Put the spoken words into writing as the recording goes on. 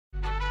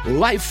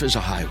Life is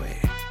a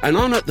highway, and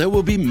on it there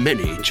will be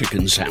many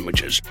chicken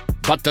sandwiches.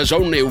 But there's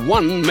only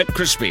one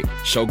McCrispy.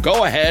 So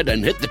go ahead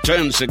and hit the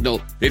turn signal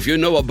if you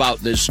know about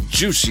this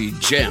juicy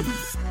gem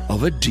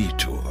of a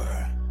detour.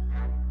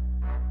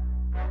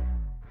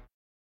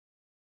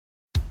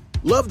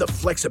 Love the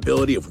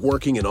flexibility of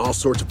working in all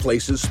sorts of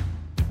places?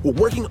 Well,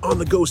 working on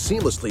the go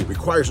seamlessly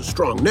requires a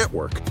strong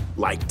network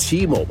like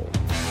T-Mobile.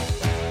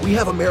 We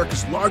have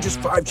America's largest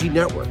 5G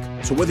network,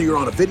 so whether you're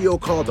on a video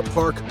call at the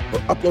park or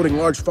uploading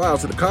large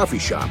files at the coffee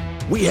shop,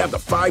 we have the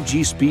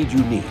 5G speed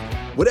you need.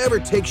 Whatever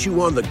takes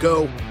you on the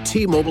go,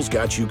 T-Mobile's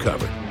got you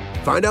covered.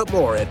 Find out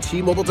more at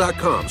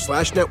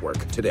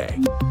T-Mobile.com/network today.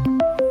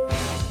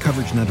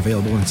 Coverage not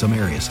available in some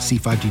areas. See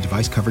 5G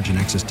device coverage and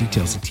access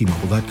details at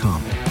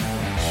T-Mobile.com.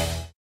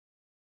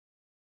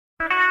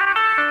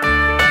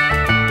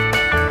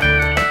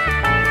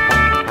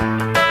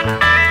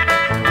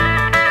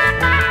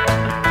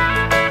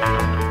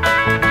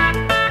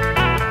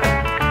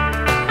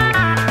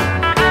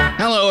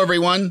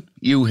 Everyone,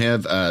 you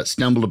have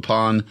stumbled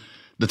upon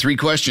the 3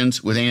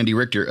 questions with Andy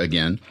Richter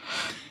again,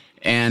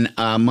 and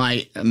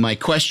my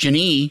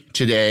questionee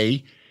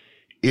today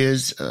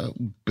is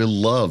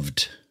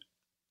beloved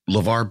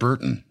LeVar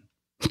Burton.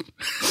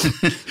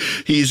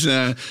 He's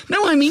no,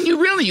 I mean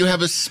you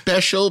have a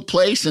special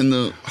place in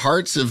the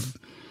hearts of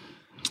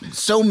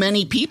so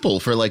many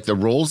people for like the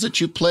roles that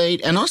you played,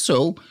 and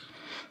also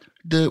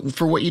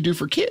for what you do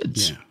for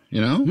kids. Yeah.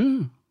 You know.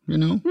 Yeah. You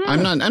know,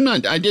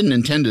 I didn't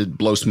intend to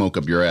blow smoke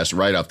up your ass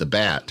right off the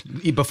bat.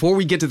 Before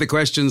we get to the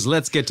questions,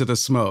 let's get to the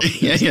smoke.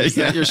 Is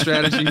that your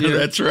strategy here?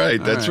 That's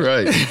right. That's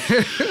right.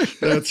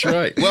 That's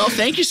right. Well,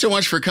 thank you so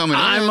much for coming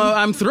in.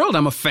 I'm thrilled.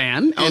 I'm a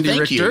fan, Andy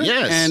Richter. You.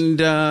 Yes.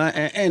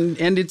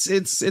 And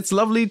it's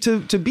lovely to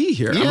be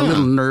here. Yeah. I'm a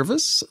little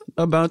nervous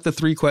about the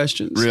 3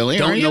 questions. Really?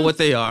 Don't know what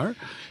they are.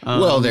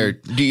 Well,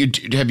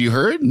 have you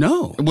heard?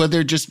 No. Well,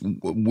 they're just,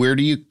 where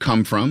do you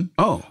come from?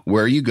 Oh.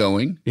 Where are you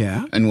going?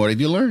 Yeah. And what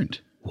have you learned?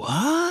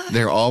 What?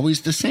 They're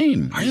always the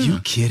same. Are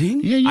you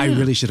kidding? Yeah. I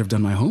really should have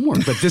done my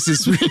homework, but this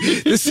is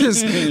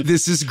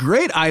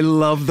great. I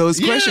love those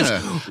questions.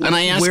 And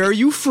I asked, where are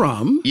you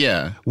from?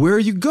 Yeah. Where are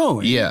you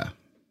going? Yeah.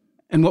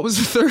 And what was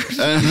the third?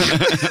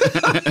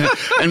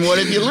 And what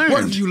have you learned?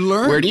 What have you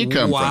learned? Where do you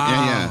come from?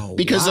 Yeah.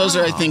 Because those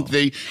are, I think,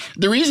 the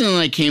reason that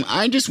I came,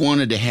 I just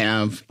wanted to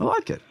have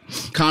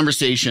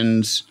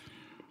conversations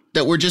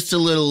that were just a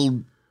little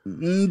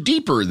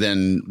deeper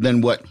than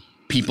what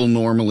people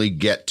normally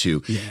get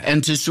to,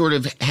 and to sort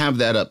of have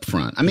that up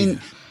front. I mean,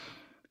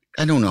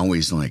 I don't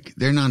always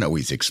they're not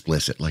always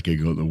explicit. Like I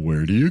go,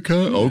 where do you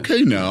come?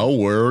 Okay, now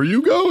where are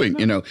you going?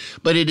 You know,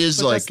 but it is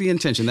that's the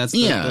intention. That's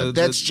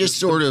that's just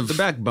sort of the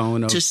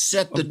backbone to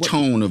set the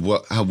tone of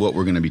what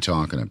we're going to be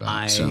talking about.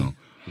 I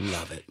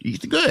love it.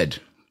 Good.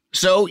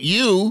 So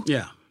you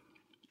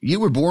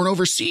were born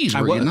overseas,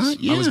 were you not?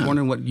 Yeah. I was born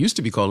in what used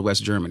to be called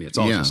West Germany. It's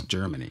all just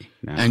Germany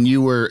now. And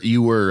you were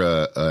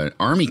an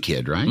Army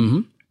kid, right?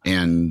 Mm-hmm.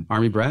 And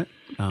Army brat.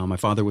 My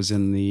father was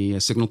in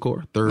the Signal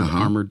Corps, 3rd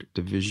Armored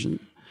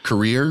Division.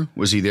 Career?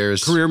 Was he there?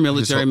 Career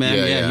military man.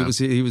 Yeah.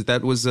 He was.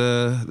 That was.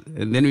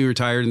 And then he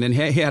retired, and then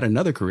he had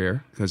another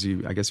career because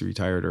I guess he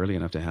retired early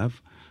enough to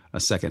have a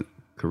second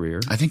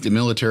career. I think the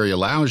military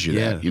allows you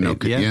that. You know.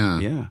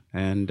 Yeah.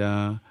 And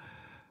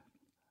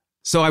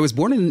so I was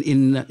born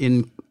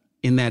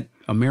in that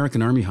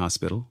American Army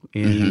hospital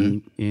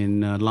in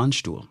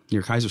Landstuhl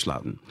near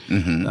Kaiserslautern,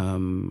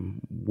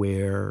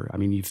 where, I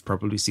mean, you've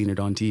probably seen it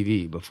on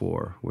TV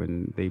before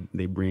when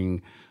they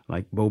bring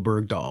like Bo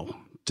Bergdahl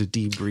to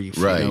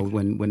debrief, right? You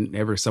know,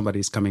 whenever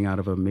somebody's coming out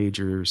of a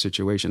major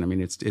situation. I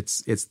mean, it's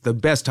the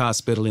best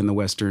hospital in the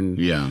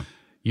Western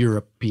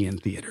European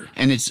theater,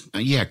 and it's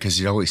because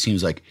it always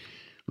seems like.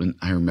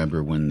 I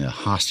remember when the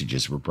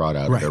hostages were brought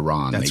out of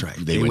Iran. That's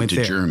they went to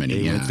there.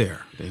 Germany. They went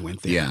there. They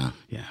went there.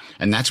 Yeah.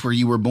 And that's where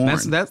you were born.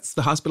 That's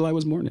the hospital I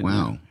was born in.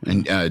 Wow.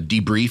 And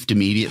debriefed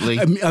immediately?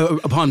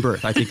 Upon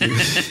birth, I think.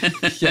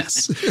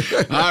 Yes.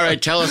 All right.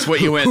 Tell us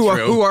what you went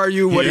through. Who are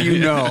you? What do you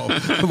know?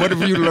 What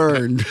have you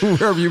learned? Where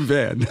have you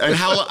been? And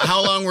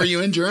how long were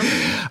you in Germany?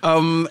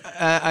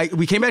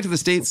 We came back to the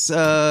States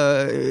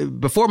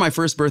before my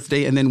first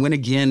birthday, and then went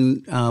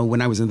again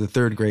when I was in the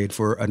 3rd grade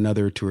for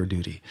another tour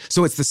duty.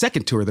 So it's the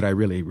second tour that I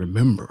really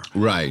remember.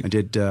 Right. I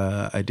did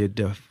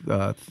 3rd,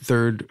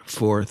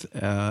 4th,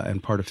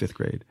 and part of 5th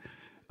grade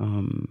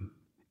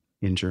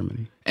in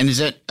Germany. And is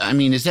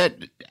that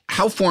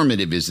how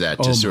formative is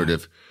that to sort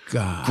of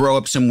grow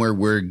up somewhere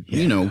where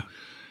you know?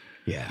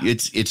 Yeah.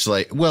 It's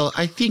like, well,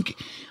 I think,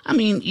 I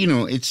mean, you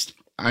know,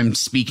 I'm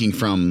speaking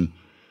from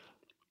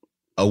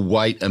a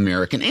white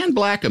American and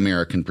black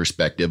American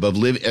perspective of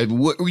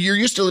you're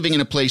used to living in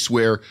a place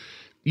where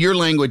your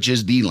language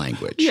is the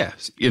language.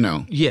 Yes. You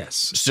know?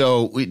 Yes.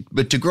 So,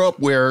 but to grow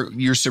up where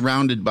you're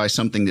surrounded by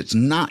something that's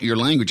not your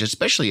language,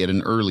 especially at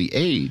an early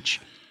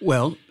age.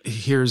 Well,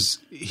 here's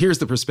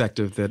the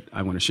perspective that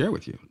I want to share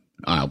with you.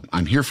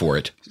 I'm here for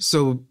it.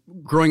 So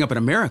growing up in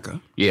America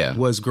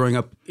was growing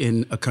up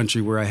in a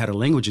country where I had a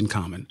language in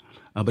common,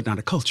 but not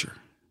a culture.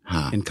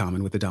 in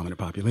common with the dominant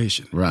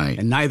population. Right.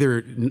 And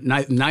neither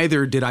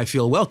did I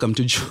feel welcome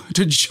to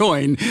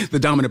join the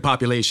dominant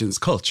population's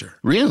culture.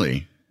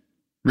 Really?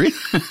 Really?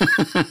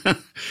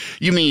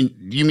 You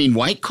mean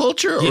white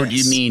culture, or do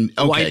you mean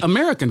white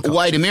American culture?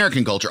 White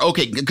American culture.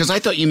 Okay, because I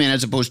thought you meant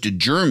as opposed to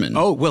German.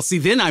 Oh, well, see,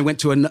 then I went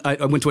to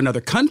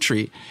another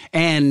country,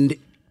 and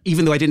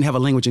even though I didn't have a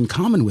language in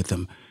common with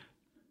them,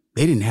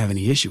 they didn't have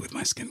any issue with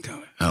my skin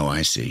color. Oh,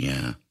 I see.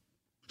 Yeah.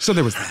 So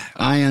there was that.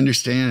 I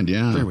understand.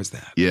 Yeah. There was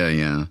that. Yeah,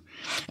 yeah.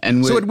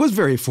 And so it was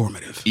very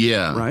formative.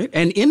 Yeah. Right?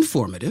 And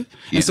informative.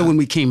 And so when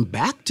we came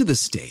back to the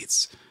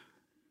States,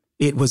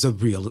 it was a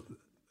real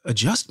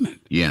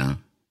adjustment. Yeah.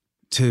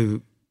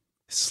 To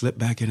slip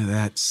back into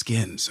that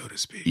skin, so to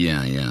speak.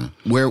 Yeah, yeah.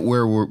 Where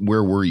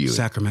were you?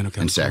 Sacramento,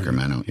 California. In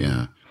Sacramento,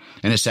 yeah.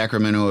 And is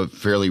Sacramento a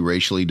fairly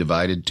racially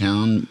divided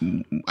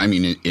town? I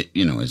mean, it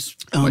as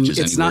much as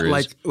it's anywhere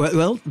not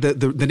like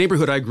the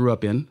neighborhood I grew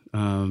up in,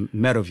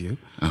 Meadowview,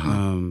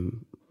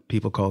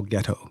 people call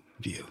Ghetto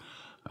View.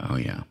 Oh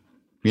yeah,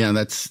 yeah.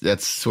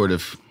 That's sort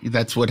of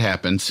what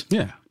happens.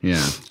 Yeah,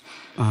 yeah,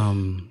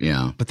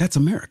 yeah. But that's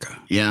America.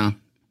 Yeah,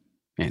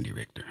 Andy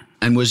Richter.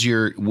 And was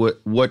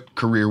what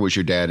career was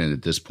your dad in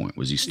at this point?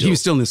 Was he still? He was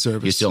still in the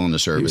service. He was still in the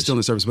service. He was still in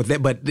the service. But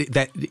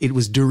that it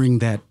was during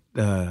that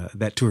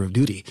tour of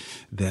duty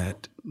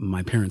that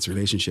my parents'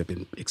 relationship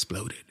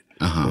exploded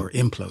or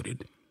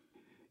imploded.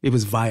 It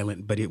was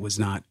violent, but it was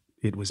not.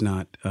 It was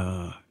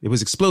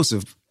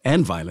explosive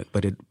and violent,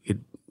 but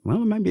well,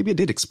 maybe it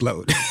did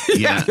explode.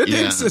 Yeah,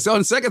 yeah. So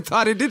on second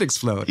thought, it did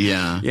explode.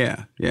 Yeah,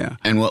 yeah, yeah.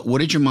 And what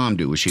did your mom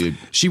do? Was she?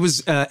 She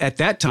was at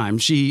that time.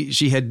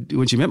 She had,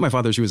 when she met my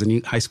father, she was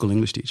a high school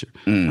English teacher.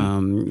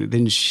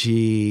 Then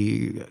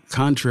she,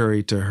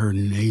 contrary to her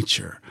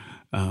nature,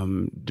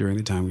 during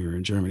the time we were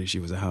in Germany, she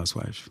was a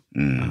housewife.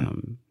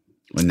 And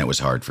that was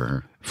hard for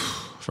her.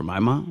 For my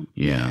mom.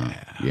 Yeah.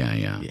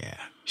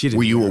 She didn't.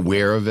 Were you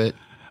aware of it?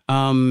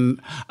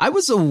 I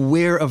was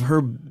aware of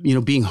her,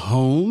 being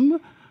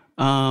home.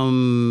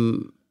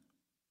 And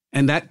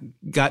that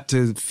got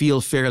to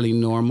feel fairly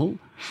normal.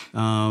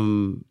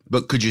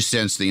 But could you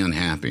sense the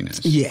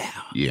unhappiness? Yeah.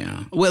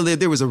 Yeah. Well,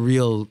 there was a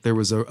real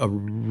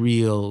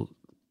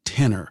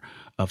tenor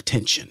of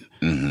tension,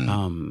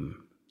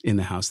 in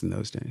the house in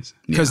those days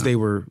because they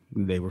were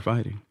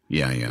fighting.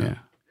 Yeah.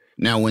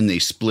 Now, when they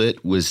split,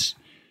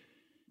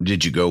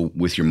 did you go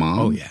with your mom?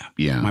 Oh yeah.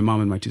 Yeah. My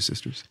mom and my two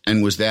sisters.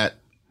 And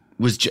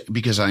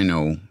because I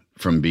know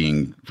from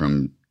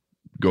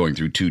going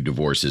through 2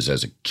 divorces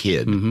as a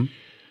kid,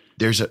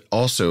 there's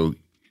also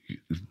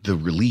the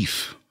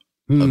relief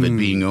of it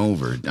being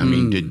over. I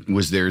mean,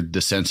 was there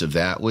the sense of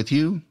that with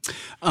you?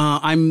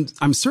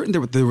 I'm certain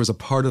there was a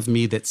part of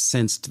me that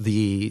sensed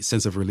the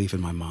sense of relief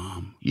in my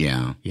mom.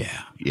 Yeah.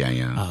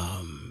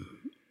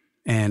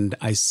 And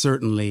I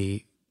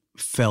certainly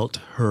felt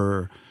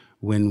her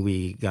when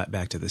we got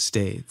back to the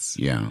States.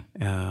 Yeah.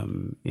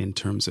 In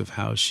terms of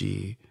how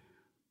she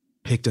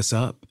picked us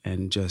up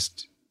and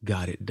just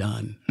got it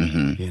done.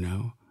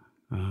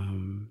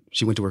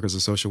 She went to work as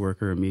a social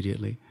worker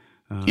immediately.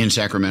 In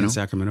Sacramento? In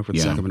Sacramento for the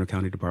Sacramento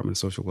County Department of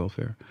Social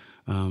Welfare.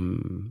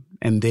 And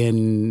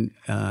then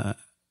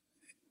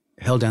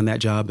held down that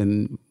job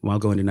while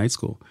going to night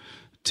school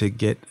to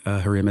get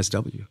her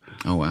MSW.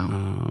 Oh, wow.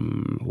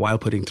 While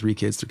putting 3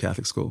 kids through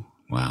Catholic school.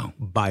 Wow.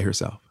 By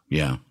herself.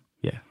 Yeah.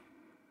 Yeah.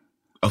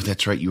 Oh,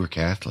 that's right. You were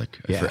Catholic.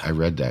 Yeah. I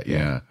read that.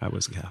 Yeah. I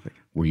was Catholic.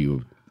 Were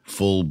you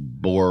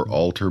full-bore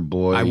altar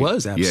boy? I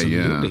was, absolutely.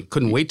 Yeah.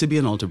 Couldn't wait to be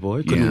an altar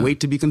boy. Couldn't wait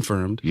to be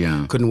confirmed.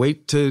 Yeah. Couldn't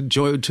wait to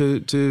join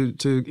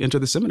to enter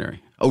the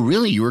seminary. Oh,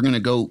 really? You were going to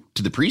go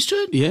to the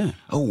priesthood? Yeah.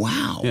 Oh,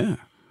 wow. Yeah.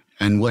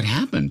 And what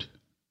happened?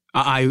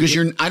 Because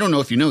I don't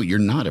know if you know, you're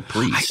not a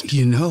priest.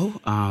 You're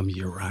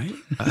right.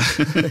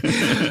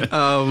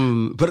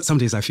 But some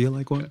days I feel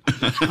like one.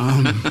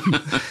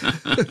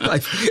 I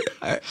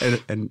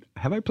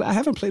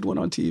haven't played one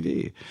on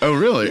TV. Oh,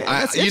 really? Yeah,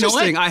 that's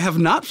interesting. I have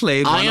not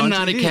played one on TV. I am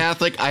not a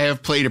Catholic. I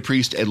have played a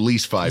priest at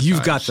least 5 times.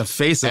 You've got the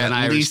face of an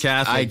Irish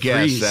Catholic I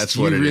guess priest. that's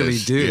what it is. You really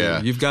do.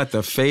 Yeah. You've got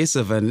the face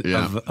of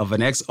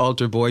an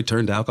ex-altar boy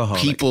turned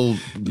alcoholic. People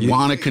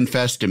want to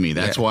confess to me.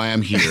 That's why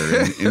I'm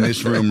here in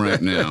this room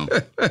right now.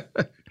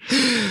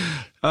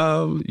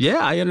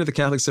 I entered the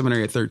Catholic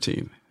seminary at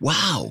 13.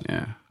 Wow.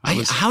 Yeah.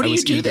 How do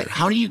you do that?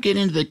 How do you get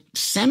into the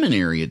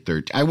seminary at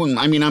 13?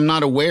 I'm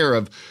not aware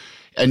of.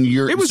 And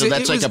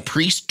that's like a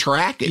priest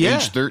track at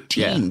age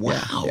 13. Yeah,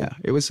 wow. Yeah.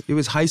 It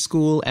was high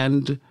school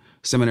and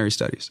seminary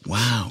studies.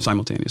 Wow.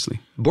 Simultaneously.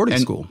 Boarding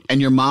school.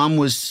 And your mom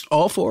was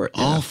all for it.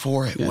 All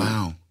for it. Yeah.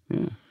 Wow.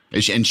 Yeah.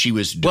 And she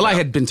was Well, I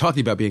had been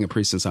talking about being a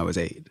priest since I was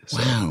 8. So.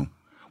 Wow.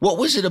 What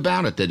was it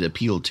about it that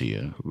appealed to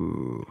you?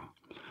 Ooh.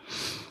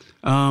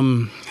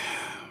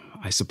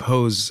 I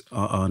suppose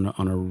on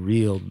a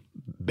real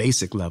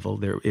basic level,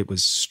 it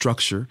was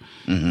structure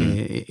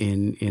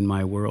in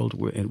my world,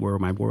 where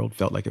my world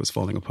felt like it was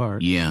falling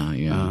apart. Yeah.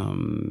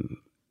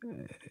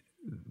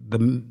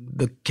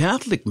 The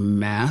Catholic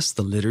Mass,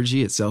 the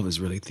liturgy itself, is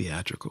really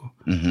theatrical.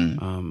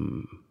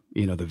 The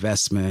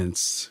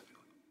vestments,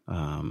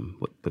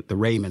 the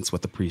raiments,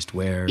 what the priest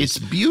wears. It's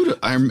beautiful.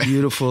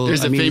 Beautiful.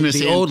 There's famous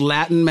the old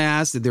Latin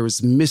mass. There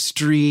was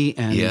mystery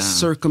and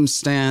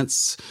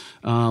circumstance.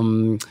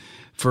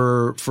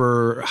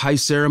 For high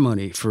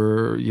ceremony,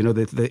 for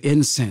the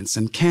incense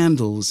and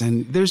candles,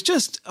 and there's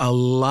just a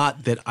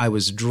lot that I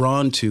was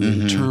drawn to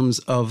in terms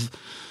of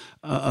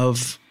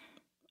the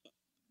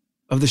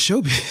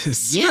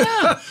showbiz.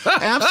 Yeah,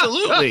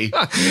 absolutely.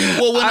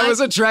 Well, when I was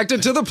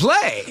attracted to the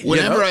play.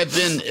 Whenever I've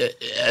been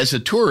as a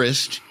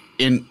tourist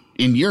in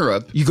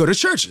Europe, you go to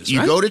churches.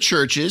 You go to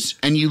churches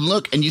and you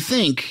look and you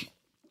think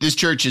this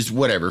church is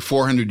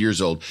 400 years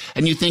old,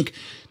 and you think.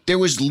 There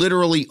was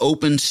literally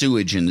open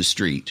sewage in the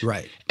street.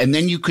 Right. And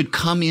then you could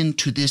come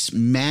into this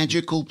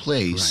magical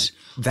place.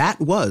 Right.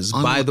 That was,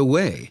 by the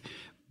way,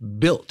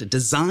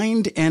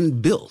 designed and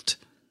built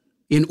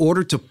in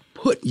order to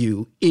put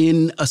you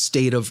in a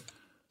state of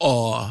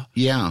awe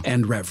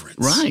and reverence.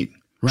 Right.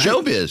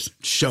 Showbiz.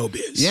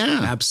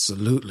 Yeah.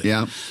 Absolutely.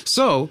 Yeah.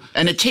 So.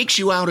 And it takes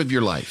you out of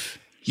your life.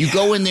 You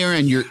go in there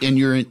and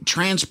you're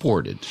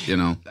transported,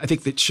 I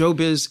think that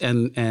showbiz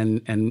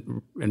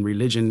and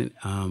religion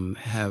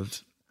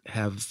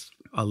have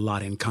a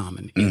lot in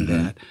common in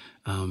that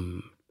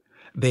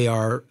they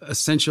are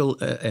essential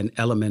and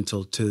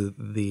elemental to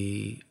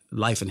the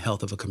life and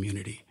health of a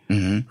community,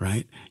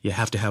 right? You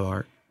have to have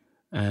art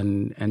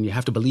and you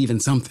have to believe in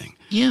something.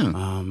 Yeah.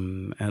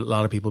 And a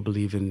lot of people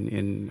believe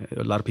in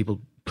a lot of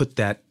people put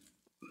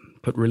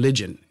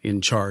religion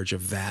in charge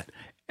of that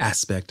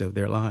aspect of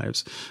their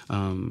lives.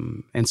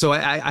 And so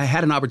I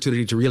had an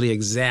opportunity to really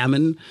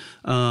examine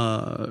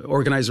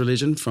organized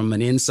religion from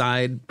an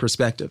inside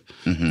perspective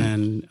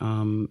and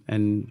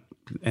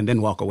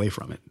then walk away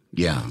from it.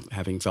 Yeah.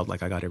 Having felt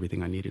like I got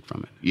everything I needed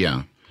from it.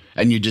 Yeah.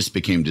 And you just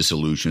became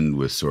disillusioned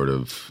with sort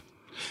of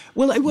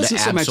it wasn't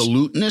the so much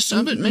absoluteness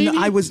of it, maybe? No,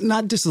 I was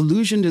not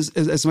disillusioned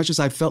as much as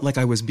I felt like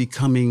I was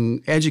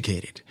becoming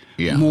educated.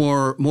 Yeah.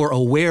 More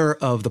aware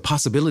of the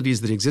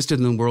possibilities that existed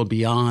in the world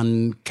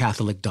beyond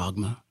Catholic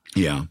dogma.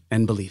 Yeah.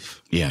 And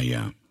belief.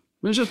 Yeah.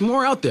 There's just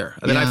more out there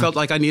that I felt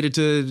like I needed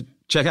to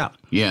check out.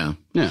 Yeah.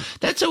 Yeah.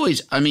 That's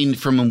always, I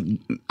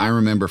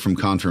remember from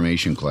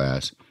confirmation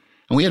class,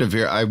 and we had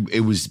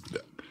it was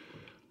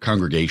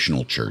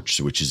congregational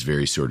church, which is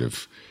very sort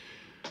of,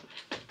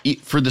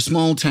 for the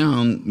small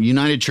town,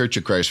 United Church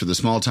of Christ, for the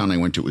small town I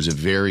went to, it was a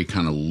very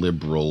kind of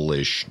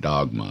liberal-ish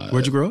dogma.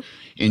 Where'd you grow up?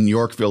 In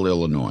Yorkville,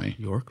 Illinois.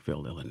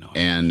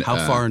 And how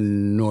far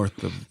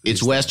north of?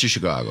 It's west of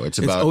Chicago. It's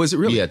about. Is it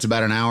really? Yeah, it's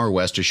about an hour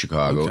west of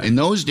Chicago. Okay. In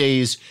those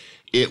days,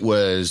 it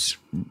was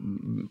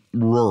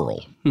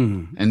rural,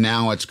 and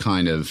now it's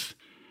kind of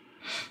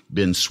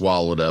been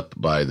swallowed up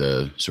by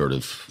the sort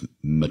of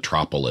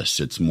metropolis.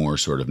 It's more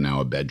sort of now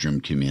a bedroom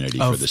community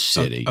for the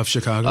city of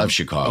Chicago. Of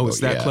Chicago. Oh,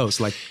 it's that close,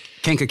 like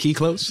Kankakee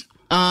close.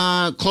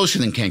 Closer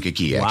than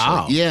Kankakee, actually.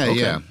 Wow. Yeah, Okay.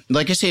 yeah.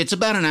 Like I say, it's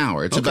about an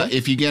hour. It's about,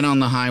 if you get on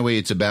the highway,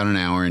 it's about an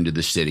hour into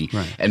the city.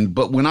 Right.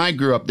 But when I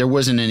grew up, there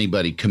wasn't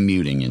anybody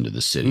commuting into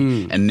the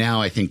city. And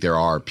now I think there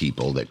are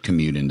people that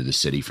commute into the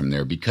city from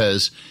there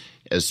because,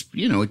 as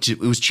you know, it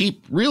was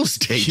cheap real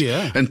estate.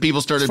 Yeah. And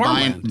people started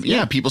buying,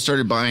 people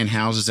started buying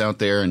houses out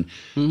there. And,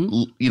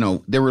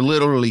 there were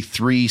literally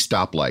 3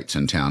 stoplights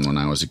in town when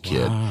I was a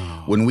kid.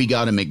 Wow. When we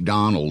got a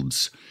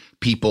McDonald's,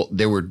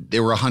 there were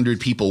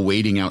 100 people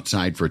waiting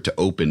outside for it to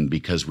open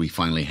because we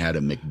finally had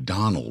a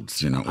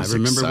McDonald's. It was I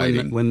remember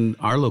exciting. when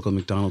our local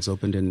McDonald's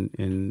opened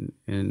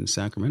in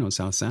Sacramento,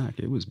 South Sac.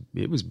 It was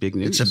big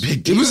news. It's a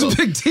big deal. It was a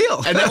big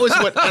deal. And that was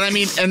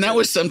and that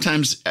was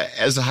sometimes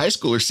as a high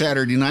schooler,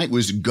 Saturday night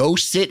was go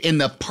sit in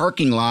the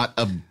parking lot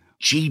of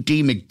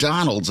GD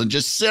McDonald's and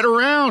just sit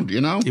around,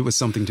 It was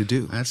something to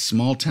do. That's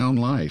small town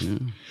life. Yeah.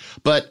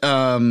 But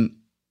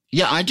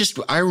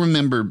I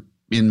remember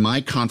in my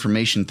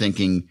confirmation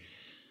thinking,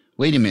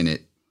 wait a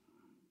minute,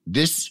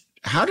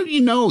 how do you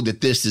know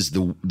that this is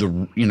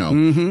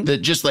that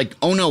just like,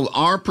 oh no,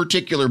 our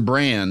particular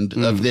brand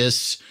of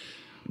this,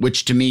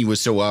 which to me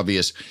was so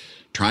obvious,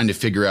 trying to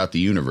figure out the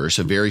universe,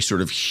 a very sort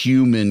of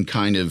human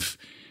kind of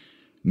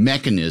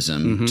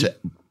mechanism to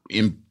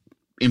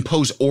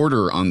impose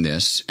order on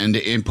this and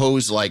to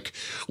impose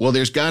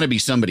there's got to be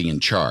somebody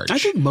in charge. I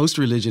think most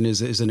religion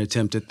is an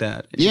attempt at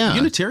that. Yeah.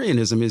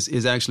 Unitarianism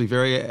is actually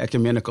very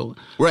ecumenical.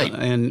 Right.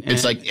 And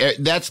it's like,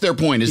 that's their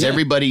point is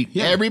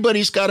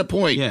everybody's got a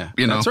point. Yeah.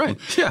 That's right.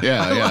 Yeah.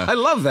 Yeah. I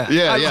love that.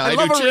 Yeah. I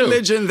love do a too.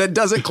 religion that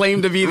doesn't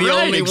claim to be the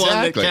only one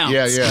that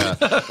counts. Yeah.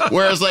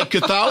 Whereas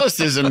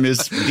Catholicism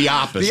is the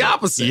opposite. The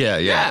opposite.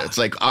 Yeah. It's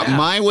like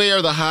my way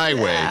or the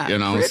highway,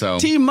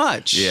 Pretty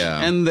much.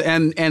 Yeah. And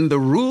the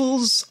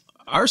rules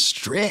are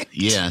strict.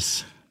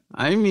 Yes.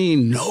 I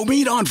mean, no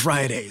meat on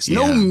Fridays. Yeah.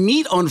 No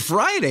meat on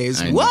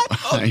Fridays. What?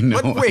 I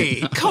know. But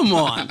wait, come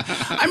on.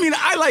 I mean,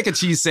 I like a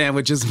cheese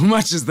sandwich as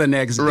much as the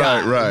next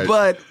guy. Right.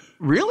 But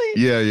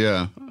really?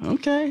 Yeah.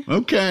 Okay.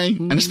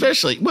 And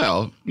especially,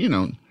 are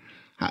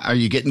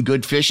you getting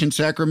good fish in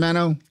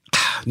Sacramento?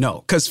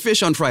 No, because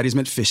fish on Fridays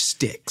meant fish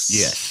sticks.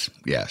 Yes.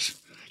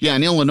 Yeah,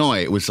 in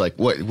Illinois, it was like,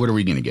 what are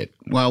we going to get?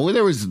 Well,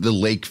 there was the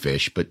lake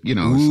fish, but,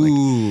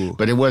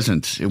 but it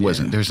wasn't,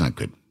 there's not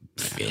good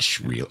fish,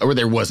 real, or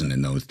there wasn't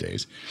in those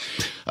days.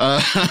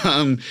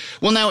 Well,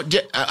 now,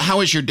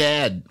 how is your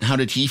dad? How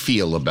did he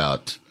feel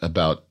about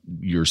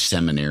your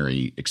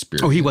seminary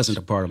experience? Oh, he wasn't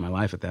a part of my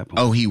life at that point.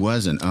 Oh, he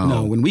wasn't. Oh,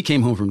 no. When we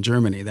came home from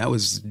Germany, that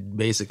was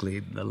basically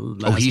the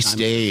last. Oh, he time.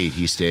 stayed.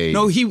 He stayed.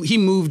 No, he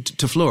moved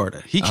to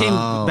Florida. He came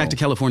back to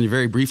California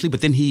very briefly,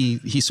 but then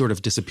he sort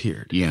of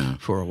disappeared. Yeah.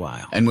 For a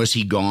while. And was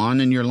he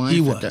gone in your life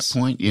He was. at that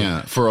point?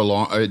 Yeah. For a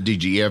long.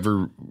 Did you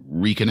ever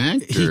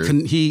reconnect?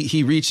 Or?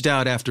 He reached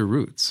out after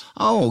Roots.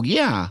 Oh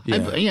yeah,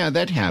 Yeah.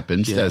 that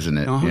happens, doesn't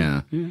it? Uh-huh.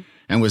 Yeah.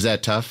 And was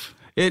that tough?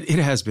 It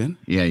has been.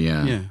 Yeah.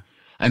 Yeah.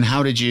 And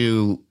how did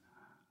you?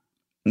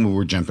 Well,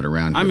 we're jumping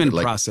around. I'm here, in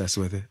but process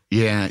with it.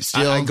 Yeah,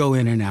 still. I go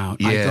in and out.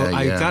 Yeah,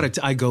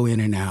 I go in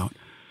and out.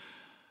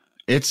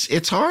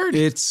 It's hard.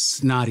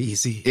 It's not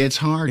easy. It's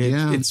hard.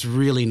 It's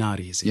really not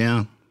easy.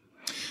 Yeah.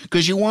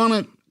 Because you want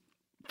to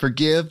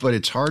forgive, but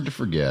it's hard to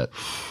forget.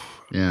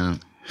 Yeah.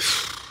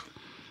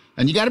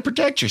 And you got to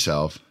protect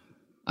yourself.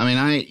 I mean,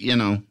 I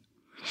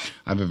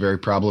have a very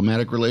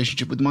problematic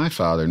relationship with my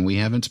father, and we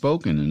haven't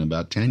spoken in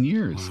about 10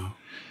 years. Wow.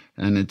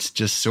 And it's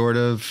just sort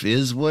of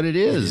is what it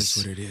is. It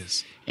is what it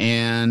is.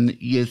 And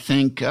you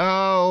think,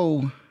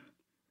 all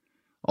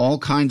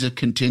kinds of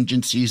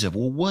contingencies of,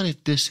 well, what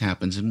if this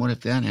happens and what if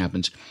that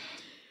happens?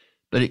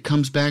 But it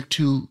comes back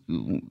to,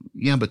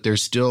 but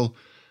there's still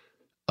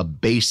a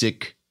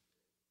basic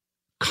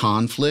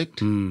conflict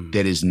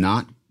that is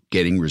not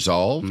getting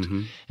resolved.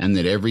 Mm-hmm. And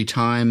that every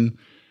time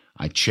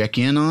I check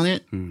in on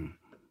it,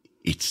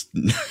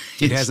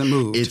 it hasn't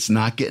moved. It's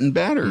not getting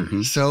better.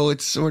 Mm-hmm. So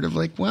it's sort of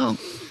like, well,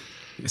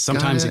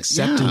 sometimes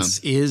acceptance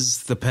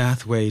is the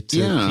pathway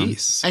to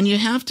peace. And you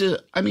have to,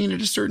 at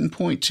a certain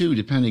point too,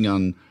 depending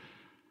on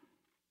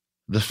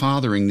the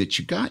fathering that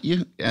you got,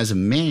 you as a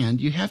man,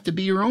 you have to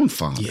be your own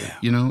father.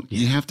 Yeah.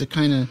 You have to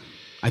kind of.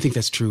 I think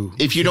that's true.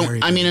 If you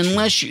don't,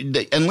 unless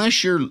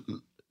you're,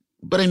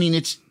 but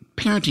it's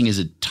parenting is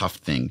a tough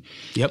thing.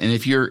 Yep. And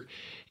if you're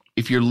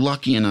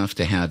lucky enough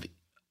to have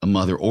a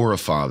mother or a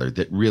father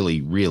that really,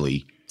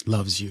 really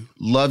loves you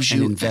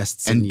and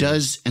invests and in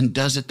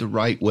does it the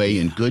right way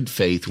in good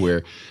faith,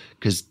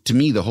 because to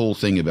me the whole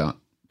thing about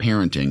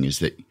parenting is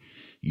that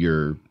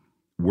you're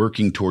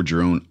working towards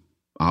your own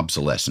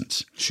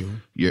obsolescence. Sure.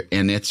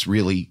 And it's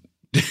really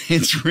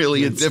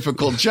a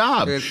difficult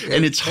job.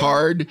 And it's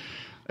hard.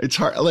 It's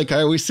hard. Like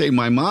I always say,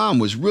 my mom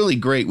was really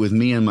great with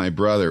me and my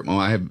brother.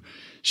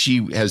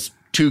 She has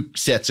 2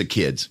 sets of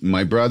kids.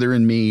 My brother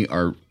and me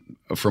are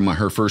from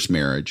her first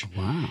marriage.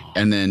 Wow.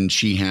 And then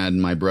she had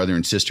my brother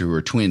and sister who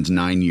were twins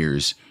 9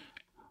 years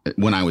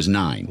when I was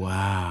 9.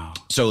 Wow.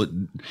 So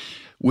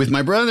with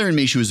my brother and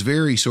me, she was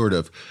very sort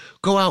of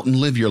go out and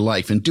live your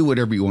life and do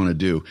whatever you want to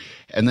do.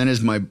 And then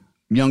as my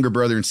younger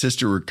brother and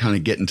sister were kind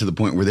of getting to the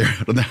point where they're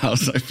out of the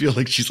house, I feel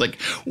like she's like,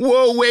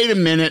 whoa, wait a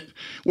minute.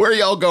 Where are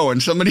y'all going?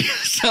 Somebody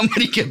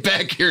get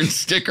back here and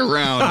stick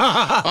around.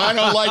 I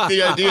don't like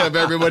the idea of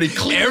everybody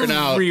clearing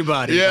out.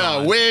 Everybody. Yeah,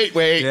 gone. Wait.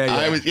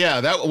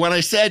 Yeah. When I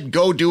said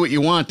go do what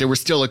you want, there were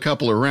still a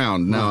couple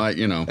around. No,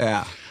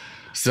 Yeah.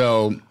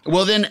 So,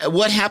 well then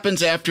what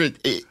happens after?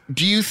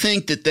 Do you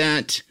think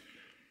that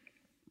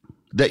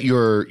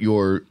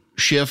your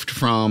shift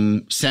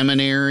from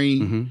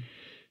seminary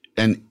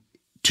and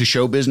to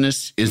show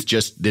business is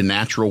just the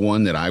natural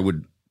one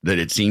that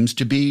it seems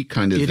to be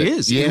kind of. It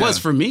is. Yeah. It was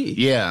for me.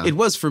 Yeah. It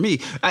was for me.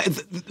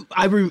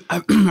 I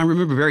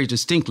remember very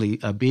distinctly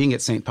being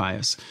at St.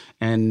 Pius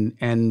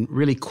and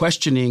really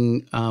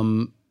questioning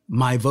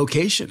my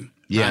vocation.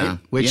 Yeah.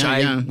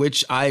 Right?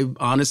 Which I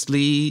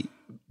honestly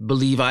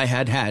believe I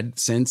had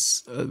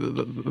since a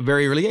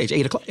very early age,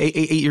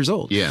 8 years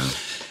old. Yeah.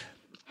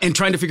 And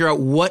trying to figure out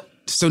what.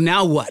 So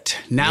now what?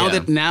 Now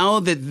that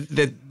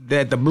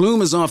the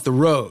bloom is off the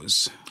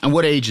rose. And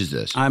what age is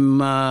this? I'm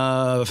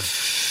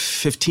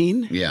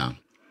 15. Yeah.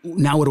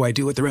 Now what do I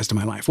do with the rest of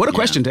my life? What a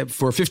question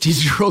for a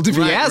 15-year-old to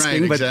be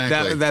asking, but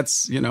exactly.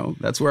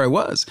 that's where I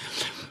was.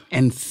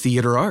 And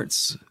theater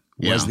arts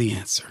was the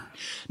answer.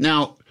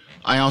 Now,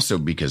 I also,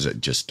 because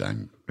it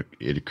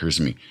occurs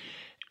to me,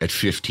 at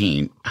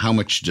 15, how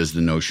much does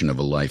the notion of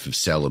a life of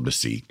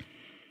celibacy?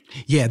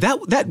 Yeah, that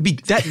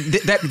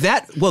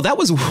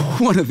was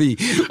one of the.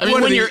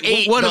 When you're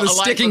 8, one of the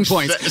sticking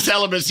points.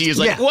 Celibacy is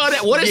like,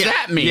 what does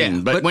that mean? Yeah,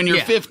 but when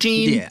you're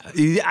 15,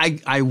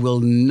 I will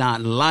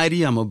not lie to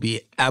you. I'm gonna be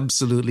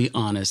absolutely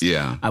honest.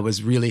 Yeah, I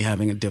was really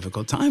having a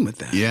difficult time with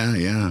that.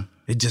 Yeah.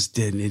 It just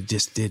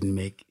didn't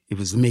make. It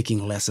was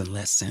making less and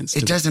less sense.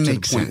 It doesn't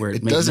make sense.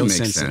 It doesn't make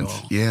sense at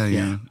all.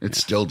 Yeah. It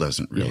still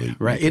doesn't really. Yeah,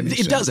 right.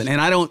 It doesn't. And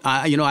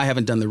I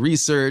haven't done the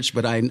research,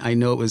 but I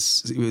know it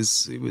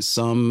was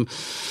some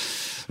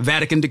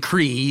Vatican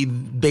decree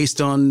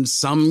based on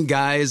some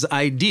guy's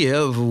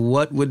idea of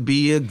what would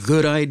be a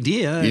good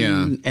idea.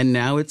 And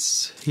now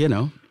it's,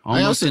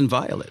 almost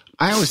inviolate.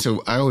 I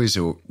always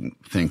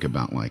think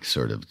about like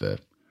sort of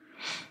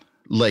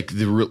like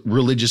the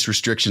religious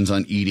restrictions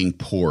on eating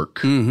pork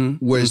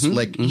was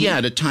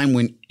at a time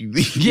when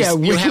you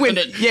happen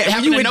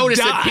to notice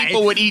that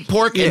people would eat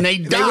pork and they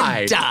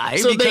die. Would die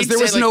so because there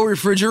was no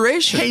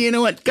refrigeration. Hey, you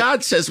know what?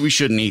 God says we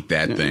shouldn't eat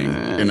that thing.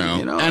 And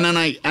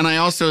then I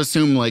also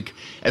assume like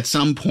at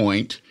some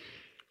point,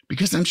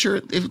 because I'm sure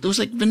it was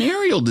like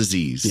venereal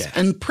disease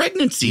and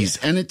pregnancies.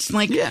 And it's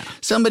like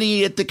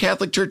somebody at the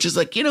Catholic Church is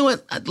like, you know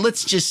what?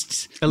 Let's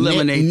just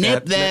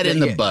nip that in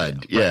the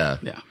bud. Yeah.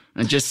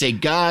 And just say,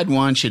 God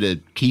wants you to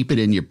keep it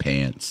in your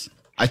pants.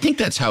 I think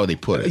that's how they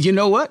put it. You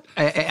know what?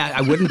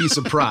 I wouldn't be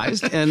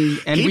surprised. And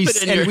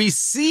we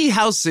see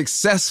how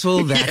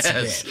successul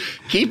that's been.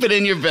 Keep it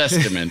in your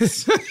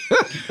vestments.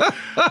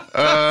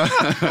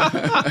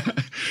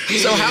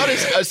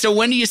 So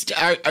when do you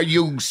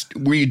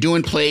were you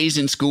doing plays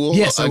in school?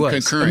 Yes, I was.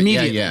 Concurrent.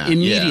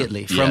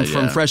 Immediately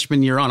from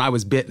freshman year on, I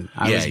was bitten.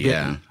 I was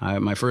bitten.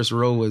 My first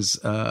role was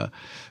a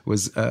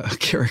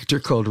character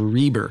called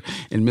Reber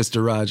in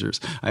Mr.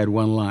 Rogers. I had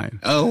one line.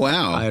 Oh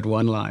wow! I had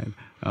one line.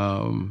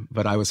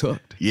 But I was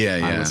hooked.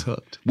 I was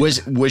hooked.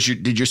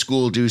 Did your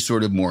school do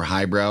sort of more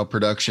highbrow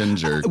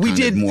productions or we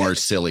did more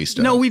silly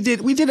stuff? No, we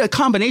did a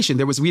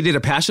combination. We did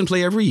a passion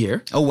play every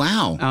year. Oh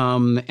wow!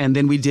 And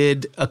then we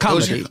did a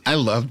comedy. I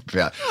love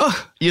that.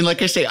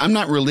 Like I say, I'm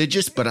not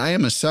religious, but I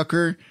am a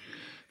sucker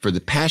for the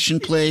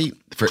passion play,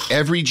 for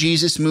every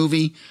Jesus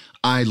movie.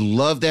 I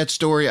love that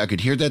story. I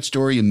could hear that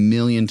story a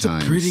million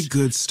times. It's a pretty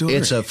good story.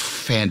 It's a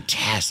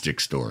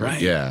fantastic story.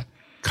 Right. Yeah.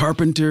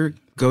 Carpenter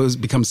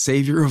becomes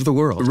savior of the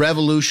world.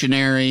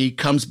 Revolutionary,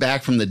 comes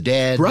back from the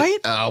dead. Right?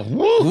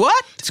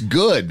 What? It's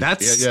good.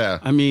 That's,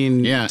 I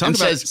mean, talk about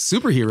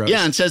superheroes.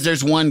 Yeah, and says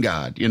there's one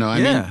God.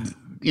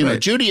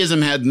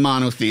 Judaism had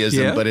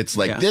monotheism, but it's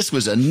like this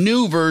was a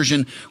new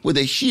version with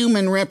a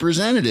human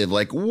representative.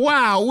 Like,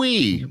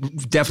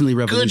 wowee. Definitely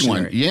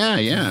revolutionary. Good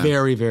one. Yeah.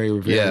 Very, very,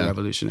 very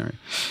revolutionary.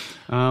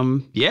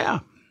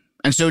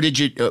 And so did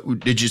you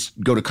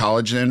go to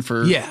college then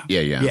for? Yeah.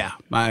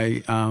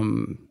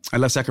 I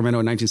left Sacramento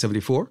in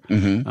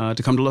 1974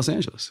 to come to Los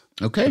Angeles.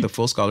 Okay. With a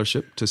full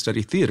scholarship to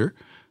study theater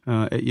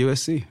at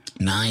USC.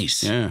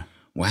 Nice. Yeah.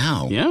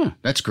 Wow. Yeah.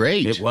 That's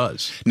great. It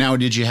was. Now,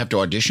 did you have to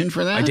audition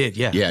for that? I did,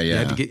 yeah. Yeah. I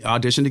had to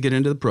audition to get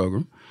into the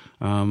program,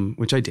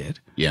 which I did.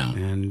 Yeah.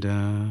 And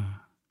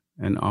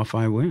off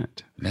I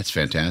went. That's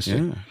fantastic.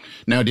 Yeah.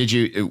 Now,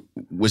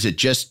 was it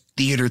just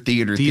theater?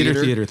 Theater.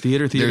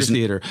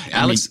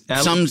 Alex,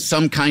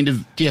 some kind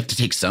of, do you have to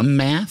take some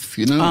math,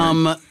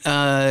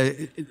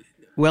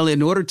 Well,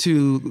 in order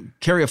to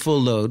carry a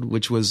full load,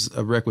 which was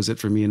a requisite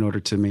for me in order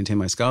to maintain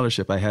my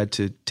scholarship, I had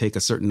to take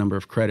a certain number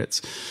of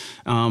credits.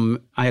 I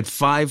had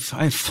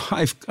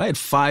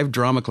five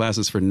drama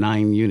classes for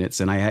 9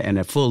 units, and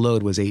a full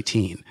load was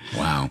 18.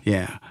 Wow.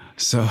 Yeah.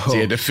 So you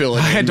had to fill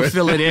it in. I had to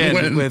fill it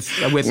in with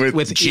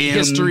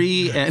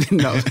history and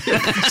Jim.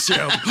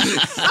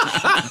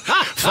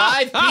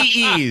 5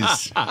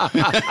 PEs.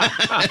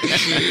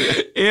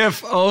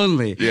 If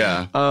only.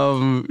 Yeah.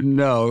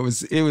 No,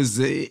 it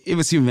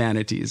was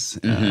humanities,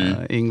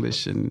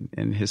 English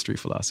and history,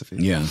 philosophy.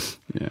 Yeah.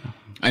 Yeah.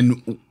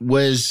 And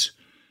was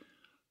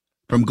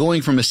from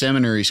going from a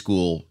seminary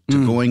school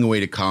to going away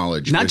to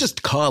college. Not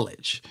just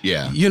college.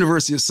 Yeah.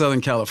 University of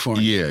Southern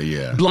California.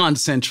 Yeah. Blonde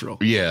Central.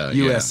 Yeah.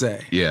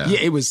 USA. Yeah.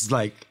 It was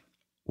like,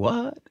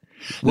 what?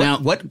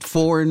 What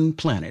foreign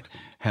planet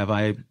have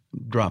I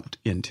dropped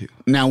into?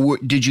 Now,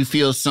 did you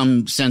feel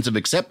some sense of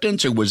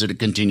acceptance, or was it a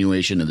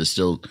continuation of the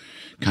still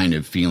kind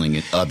of feeling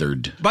it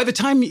othered? By the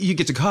time you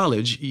get to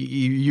college,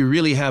 you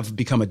really have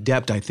become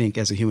adept, I think,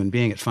 as a human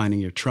being at finding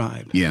your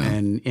tribe. Yeah.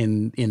 And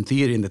in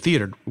the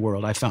theater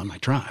world, I found my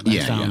tribe. I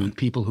found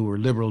people who were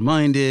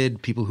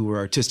liberal-minded, people who were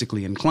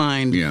artistically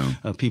inclined,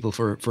 people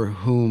for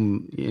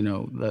whom,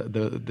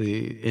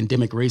 the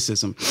endemic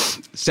racism,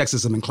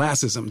 sexism, and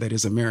classism that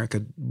is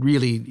America,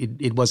 really,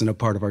 it wasn't a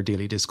part of our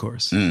daily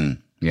discourse.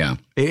 Yeah.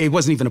 It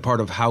wasn't even a part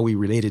of how we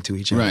related to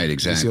each other. Right,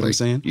 exactly. You see what I'm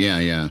saying?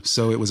 Yeah.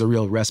 So it was a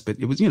real respite.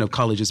 It was,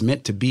 college is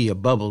meant to be a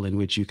bubble in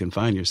which you can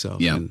find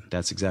yourself. Yeah. And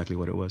that's exactly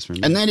what it was for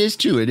me. And that is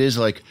too. It is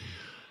like,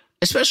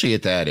 especially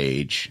at that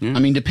age, I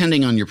mean,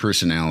 depending on your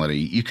personality,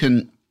 you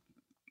can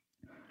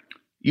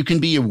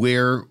be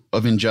aware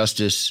of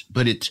injustice,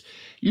 but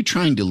you're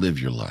trying to live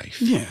your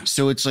life. Yeah.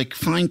 So it's like,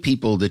 find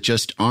people that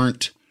just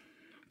aren't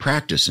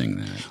practicing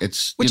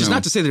that. Which is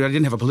not to say that I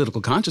didn't have a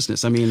political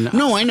consciousness. I mean,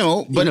 no, I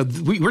know, but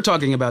we're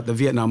talking about the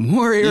Vietnam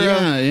War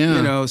era.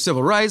 Yeah.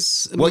 Civil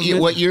rights.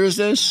 What year is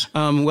this?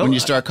 When you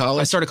start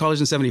college? I started college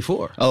in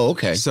 74. Oh,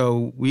 okay.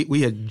 So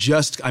we had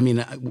just. I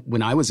mean,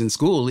 when I was in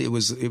school, it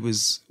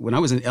was when I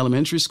was in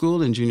elementary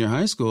school and junior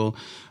high school.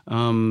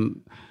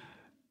 Going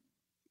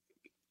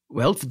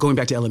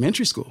back to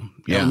elementary school.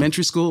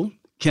 Elementary school,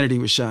 Kennedy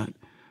was shot.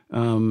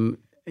 And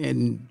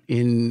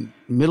in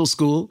middle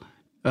school,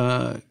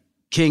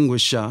 King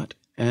was shot,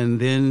 and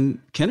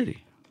then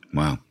Kennedy.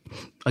 Wow.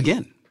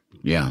 Again.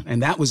 Yeah.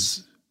 And that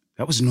was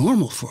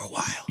normal for a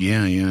while.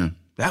 Yeah.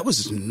 That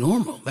was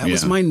normal. That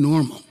was my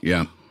normal.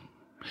 Yeah.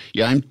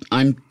 Yeah,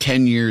 I'm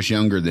 10 years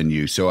younger than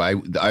you, so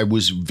I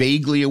was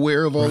vaguely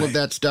aware of all of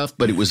that stuff,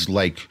 but it was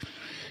like,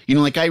 You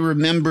know, like I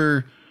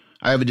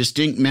have a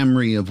distinct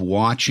memory of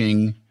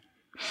watching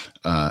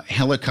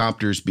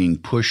helicopters being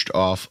pushed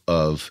off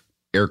of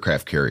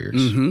aircraft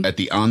carriers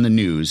on the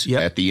news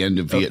at the end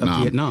of Vietnam.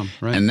 Of Vietnam,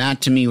 right. And that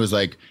to me was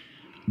like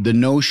the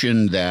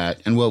notion that,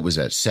 and what was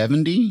that,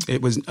 70?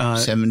 It was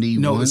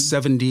 71? No, it was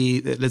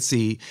 70. Let's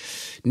see.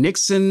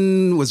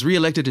 Nixon was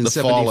reelected in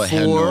 74. Fall of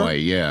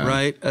Hanoi, yeah.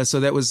 Right.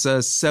 So that was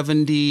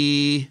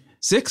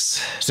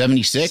 76?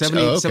 76?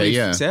 70, oh, okay, 70,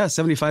 yeah. Yeah,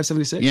 75,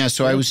 76. Yeah,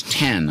 so I was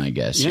 10, I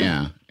guess,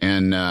 yeah.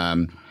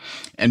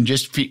 And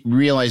just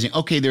realizing,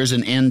 okay, there's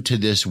an end to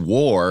this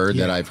war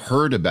that I've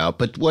heard about,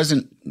 but it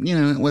wasn't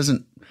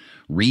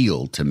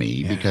real to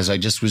me because I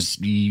just was,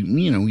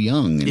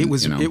 young. And, it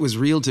was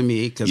real to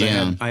me because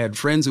I had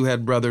friends who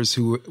had brothers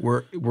who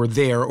were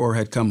there or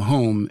had come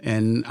home,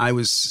 and I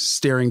was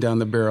staring down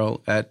the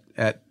barrel at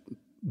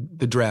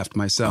the draft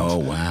myself. Oh,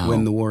 wow.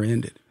 When the war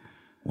ended.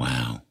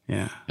 Wow.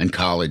 Yeah. And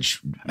college.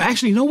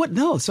 Actually, you know what?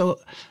 No. So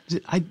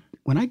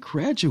when I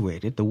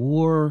graduated,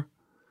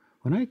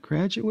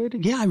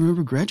 yeah, I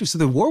remember graduating. So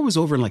the war was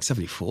over in like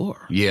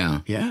 74. Yeah.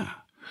 Yeah.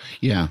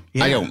 Yeah.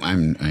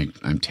 I'm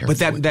terrible.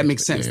 But that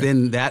makes sense.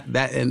 Yeah.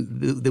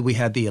 Then we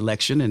had the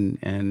election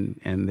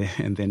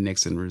and then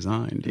Nixon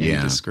resigned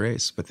in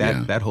disgrace. But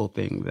that whole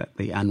thing, that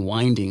the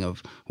unwinding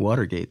of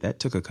Watergate, that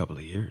took a couple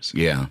of years.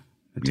 Yeah.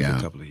 It took a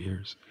couple of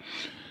years.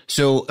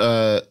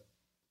 So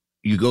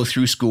you go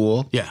through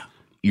school. Yeah.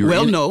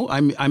 No,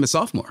 I'm a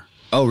sophomore.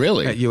 Oh,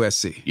 really? At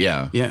USC.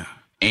 Yeah. Yeah.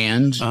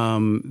 And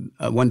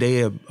one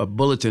day a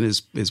bulletin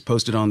is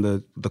posted on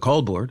the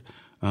call board,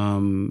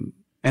 and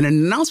an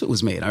announcement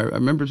was made. I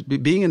remember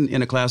being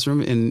in a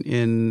classroom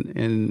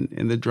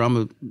in the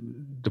drama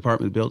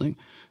department building,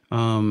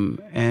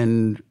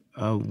 and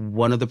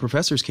one of the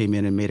professors came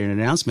in and made an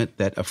announcement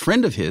that a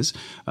friend of his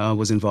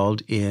was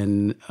involved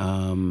in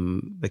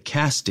the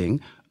casting.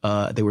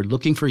 They were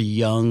looking for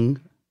young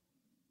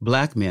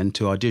Black men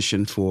to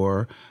audition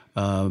for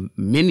a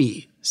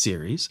mini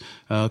series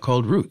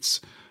called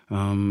Roots.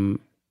 And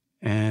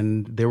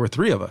there were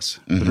three of us,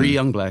 three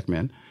young Black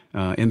men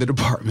in the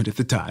department at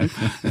the time,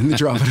 in the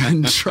drama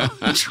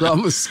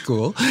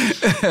school.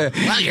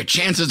 Well, your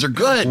chances are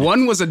good.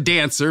 One was a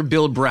dancer,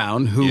 Bill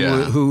Brown,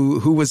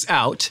 who was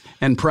out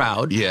and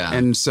proud. Yeah.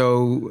 And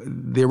so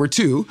there were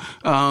two.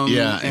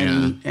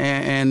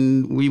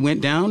 And we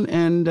went down,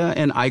 and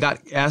I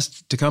got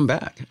asked to come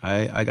back.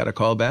 I got a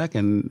call back,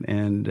 and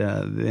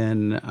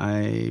then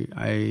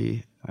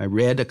I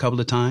read a couple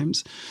of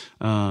times.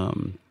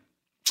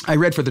 I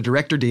read for the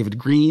director, David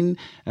Green,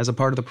 as a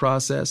part of the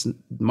process.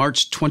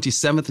 March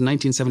 27th,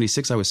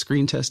 1976, I was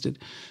screen tested.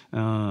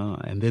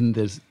 And then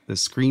the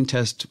screen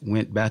test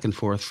went back and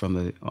forth from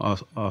the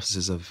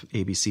offices of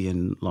ABC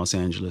in Los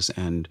Angeles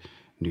and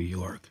New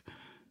York.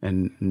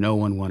 And no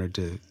one wanted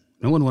to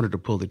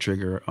pull the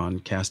trigger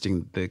on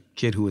casting the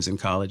kid who was in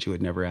college who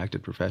had never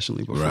acted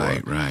professionally before.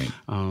 Right.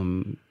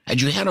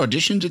 Had you had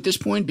auditions at this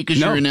point? Because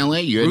you're in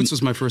L.A.? Roots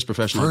was my first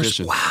professional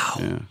audition. Wow.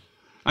 Yeah.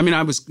 I mean,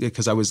 I was in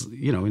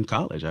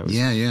college. I was,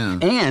 yeah.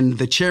 And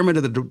the chairman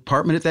of the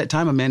department at that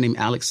time, a man named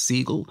Alex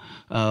Siegel,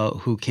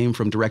 who came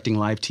from directing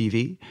live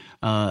TV,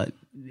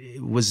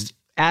 was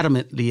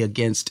adamantly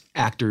against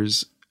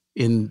actors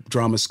in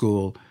drama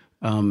school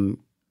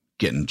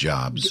getting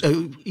jobs,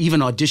 even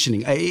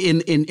auditioning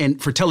in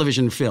for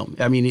television and film.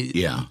 I mean,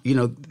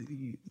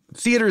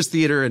 theater is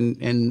theater,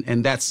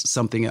 and that's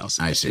something else.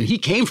 I see. And he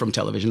came from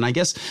television, I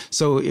guess.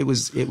 So it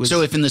was.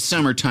 So if in the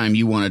summertime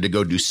you wanted to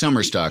go do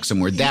summer stock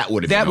somewhere, that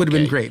would have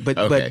been great.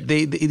 But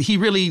he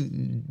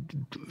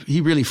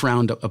really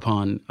frowned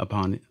upon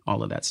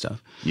all of that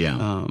stuff.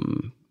 Yeah.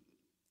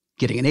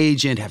 Getting an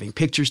agent, having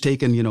pictures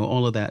taken,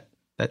 all of that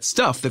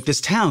stuff that this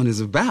town is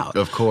about.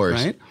 Of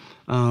course. Right.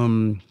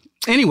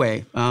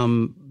 Anyway,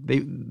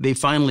 they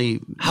finally.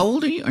 How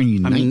old are you? Are you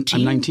 19?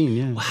 I'm 19.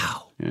 Yeah.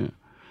 Wow. Yeah.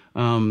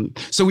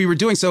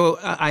 So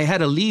I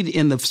had a lead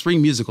in the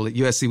spring musical at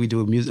USC. We do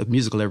a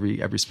musical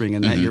every spring,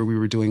 and that year we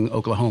were doing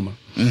Oklahoma.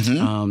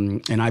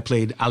 And I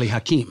played Ali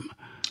Hakim.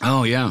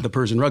 Oh yeah, the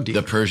Persian rug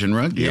dealer. The Persian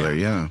rug dealer,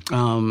 yeah.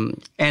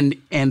 And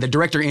the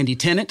director Andy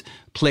Tennant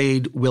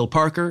played Will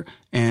Parker,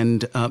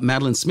 and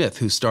Madeline Smith,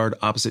 who starred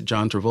opposite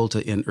John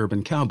Travolta in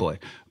Urban Cowboy,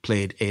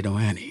 played Ado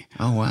Annie.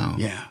 Oh wow,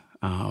 yeah.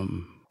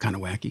 Kind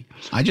of wacky.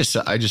 I just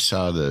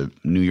saw the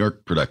New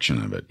York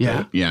production of it.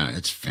 Yeah,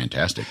 it's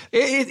fantastic.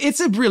 It's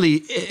a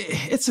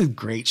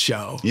great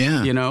show.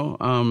 Yeah,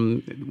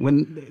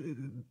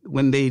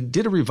 when they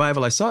did a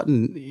revival, I saw it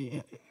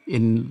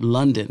in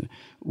London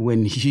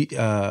when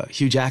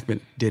Hugh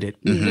Jackman did it.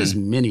 It was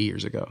many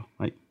years ago,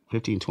 like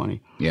 15,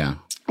 20. Yeah,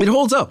 it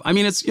holds up. I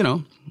mean, it's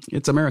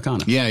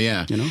Americana.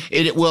 Yeah.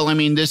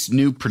 This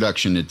new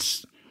production,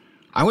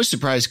 I was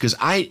surprised because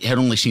I had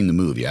only seen the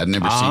movie. I'd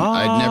never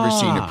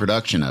seen a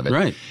production of it.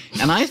 Right.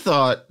 And I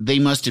thought they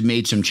must have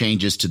made some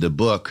changes to the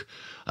book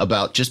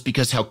about just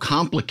because how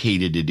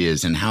complicated it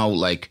is and how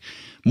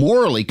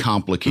morally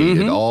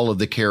complicated all of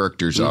the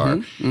characters are.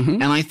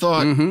 And I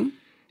thought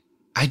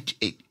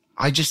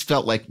I just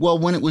felt like, well,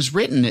 when it was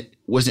written,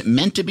 was it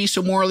meant to be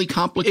so morally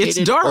complicated? It's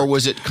dark. Or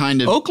was it kind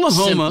of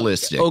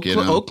simplistic?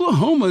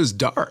 Oklahoma is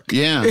dark.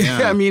 Yeah.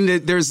 I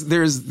mean, there's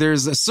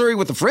a Surrey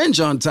with a fringe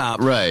on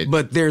top. Right.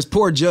 But there's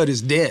poor Judd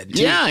is dead.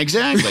 Too. Yeah,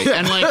 exactly.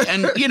 And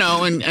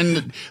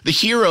and the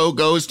hero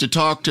goes to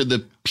talk to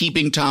the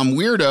peeping Tom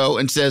weirdo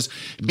and says,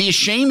 be a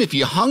shame if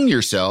you hanged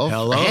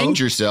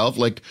yourself.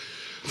 Like,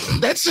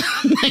 that's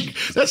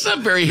not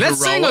very heroic.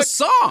 Let's sing a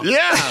song.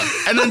 Yeah.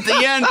 And at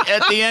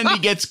the end, he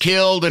gets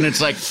killed, and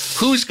it's like,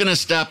 who's going to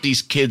stop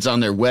these kids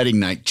on their wedding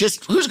night?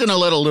 Just who's going to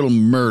let a little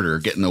murder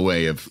get in the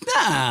way of?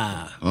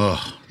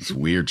 Oh, it's a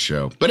weird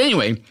show. But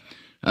anyway,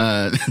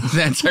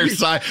 that's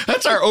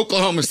our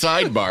Oklahoma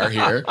sidebar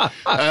here.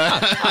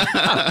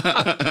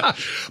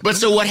 But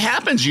so what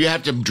happens? You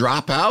have to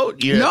drop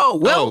out?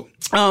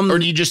 Or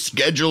do you just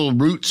schedule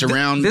routes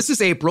around? This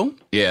is April.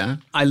 Yeah.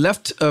 I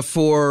left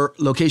for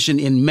location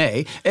in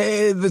May.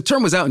 The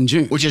term was out in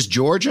June. Which is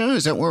Georgia?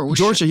 Is that where it was?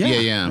 Georgia, yeah.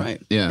 Yeah.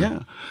 Right. Yeah.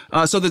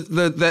 So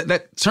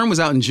that term was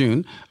out in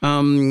June.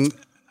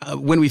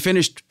 When we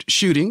finished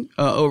shooting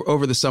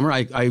over the summer,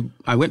 I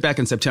went back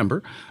in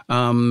September.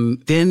 Then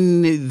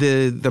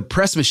the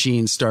press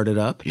machine started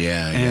up.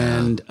 Yeah.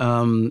 And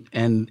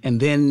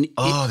then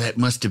that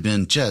must have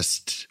been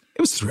just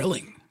it was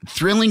thrilling.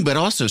 Thrilling, but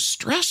also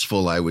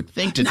stressful, I would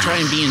think, to try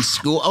and be in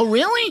school. Oh,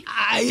 really?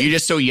 You're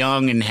just so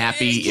young and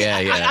happy. Yeah.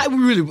 I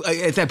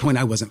really, at that point,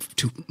 I wasn't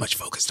too much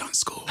focused on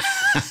school.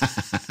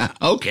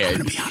 Okay. I'm going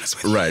to be honest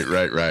with you. Right.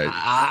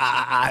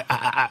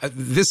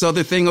 This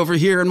other thing over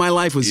here in my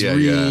life was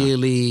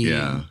really,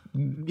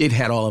 it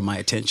had all of my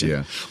attention.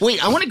 Yeah.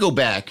 Wait, I want to go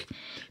back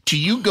to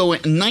you going,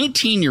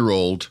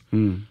 19-year-old,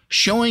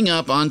 showing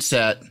up on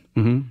set.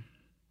 Mm-hmm.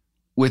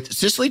 With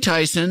Cicely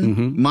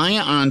Tyson,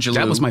 Maya Angelou.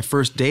 That was my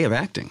first day of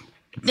acting.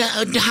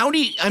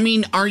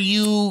 Are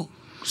you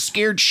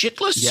scared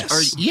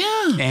shitless?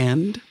 Yes.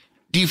 And?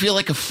 Do you feel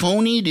like a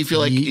phony? Do you feel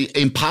like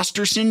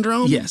imposter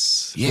syndrome?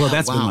 Yes. Yeah, well,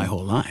 that's been my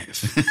whole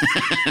life.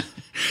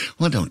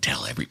 Well, don't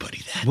tell everybody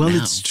that. Well, now.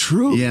 It's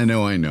true. Yeah,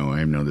 no, I know.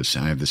 I know this.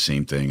 I have the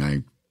same thing.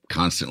 I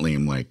constantly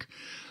am like,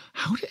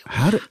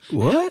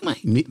 what?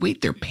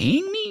 Wait, they're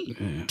paying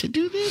me to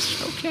do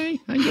this? Okay,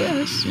 I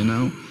guess,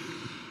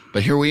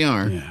 But here we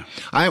are. Yeah.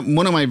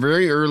 One of my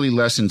very early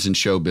lessons in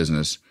show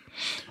business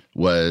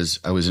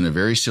was I was in a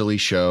very silly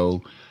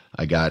show.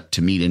 I got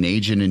to meet an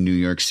agent in New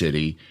York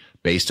City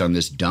based on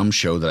this dumb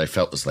show that I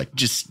felt was like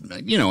just,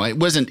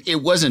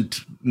 it wasn't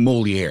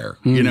Moliere,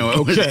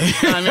 Okay.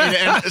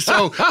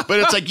 But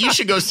it's like, you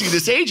should go see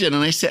this agent.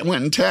 And I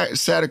went and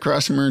sat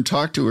across from her and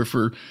talked to her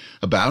for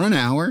about an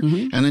hour.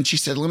 And then she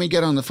said, let me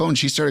get on the phone.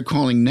 She started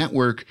calling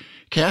network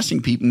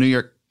casting people, New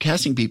York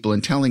casting people,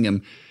 and telling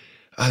them,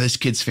 oh, this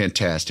kid's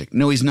fantastic.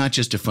 No, he's not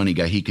just a funny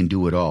guy. He can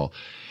do it all.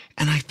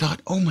 And I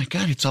thought, oh my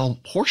God, it's all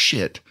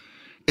horseshit.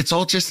 It's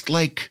all just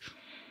like,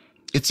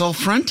 it's all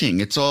fronting.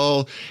 It's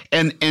all,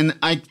 and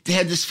I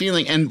had this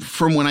feeling, and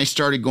from when I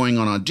started going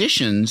on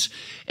auditions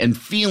and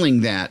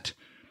feeling that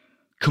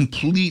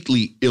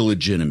completely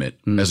illegitimate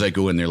as I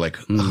go in there, like,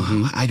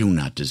 I do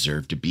not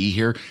deserve to be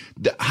here.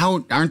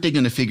 How aren't they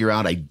going to figure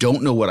out I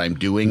don't know what I'm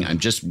doing? I'm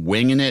just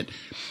winging it.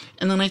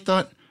 And then I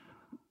thought,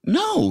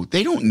 no,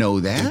 they don't know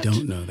that. They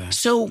don't know that.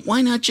 So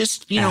why not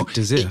just, act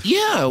as if.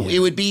 Yeah, it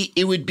would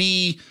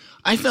be,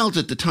 I felt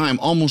at the time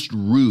almost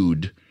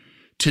rude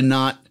to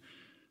not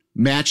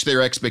match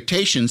their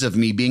expectations of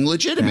me being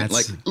legitimate.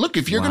 Look,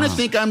 if you're going to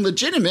think I'm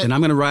legitimate, then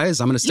I'm going to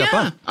rise. I'm going to step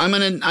up. I'm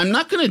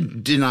not going to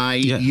deny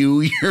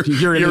you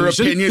your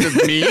opinion of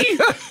me.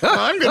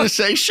 I'm going to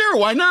say, sure,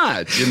 why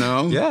not?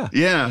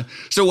 Yeah.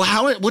 So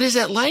what is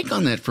that like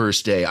on that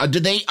first day?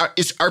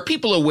 Are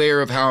people aware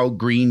of how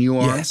green you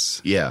are?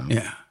 Yes. Yeah.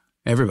 Yeah.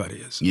 Everybody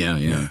is.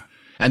 Yeah.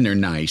 And they're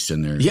nice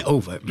and they're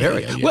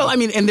very. Yeah. Well, I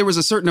mean, and there was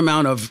a certain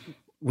amount of.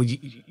 Well,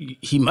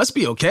 he must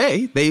be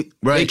okay. They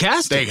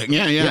cast him.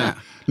 Yeah.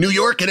 New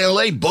York and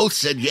LA both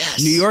said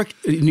yes. New York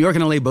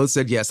and LA both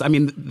said yes. I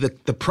mean,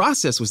 the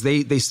process was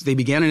they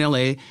began in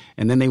LA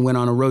and then they went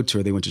on a road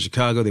tour. They went to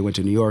Chicago, they went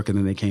to New York, and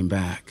then they came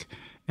back.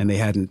 And they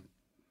hadn't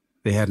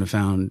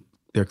found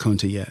their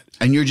Conta yet.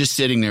 And you're just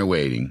sitting there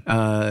waiting.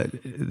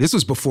 This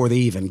was before they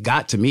even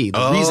got to me.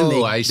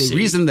 The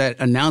reason that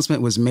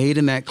announcement was made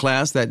in that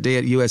class that day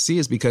at USC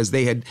is because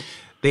they had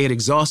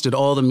exhausted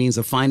all the means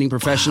of finding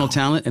professional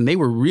talent, and they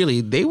were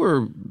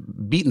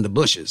beating the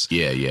bushes.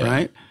 Yeah.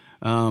 Right.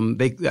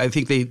 I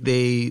think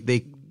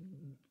they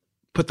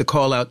put the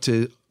call out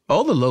to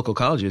all the local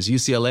colleges,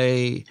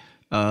 UCLA,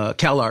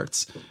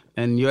 CalArts,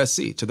 and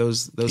USC, to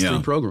those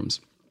three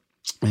programs,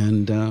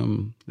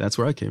 and that's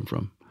where I came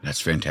from. That's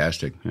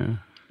fantastic. Yeah.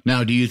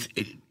 Now,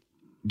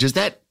 does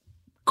that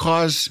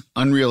cause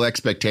unreal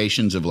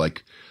expectations of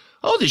like,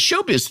 oh, the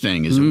showbiz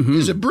thing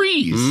is a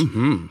breeze.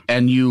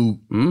 And you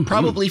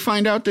probably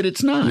find out that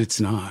it's not. It's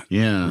not.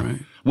 Yeah. Right.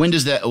 When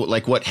does that,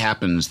 like, what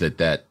happens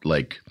that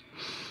like,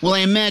 well, I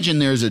imagine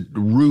there's a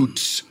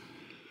roots.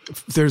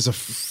 There's a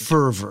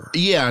fervor.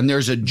 Yeah. And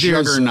there's a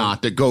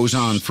juggernaut that goes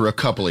on for a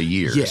couple of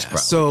years. Yeah.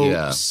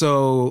 Probably.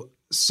 So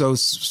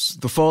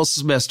the fall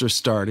semester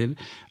started.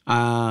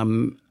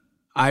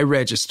 I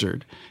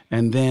registered,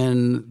 and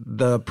then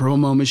the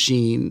promo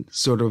machine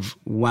sort of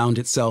wound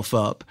itself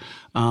up.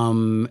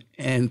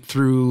 And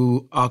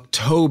through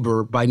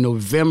October, by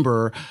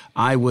November,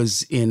 I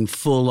was in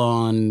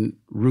full-on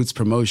Roots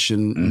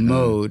promotion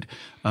mode.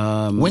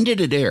 When did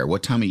it air?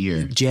 What time of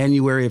year?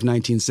 January of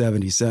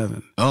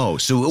 1977. Oh,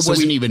 so it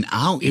wasn't even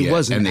out yet. It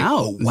wasn't out.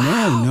 Oh,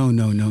 wow.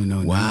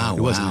 No. Wow.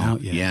 It wasn't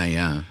out yet.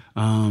 Yeah.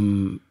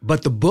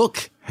 But the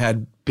book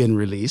had been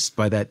released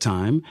by that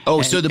time.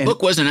 Oh, so the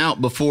book wasn't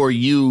out before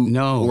you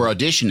were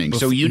auditioning.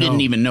 So you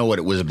didn't even know what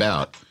it was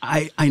about.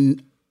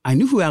 I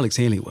knew who Alex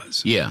Haley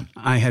was. Yeah.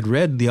 I had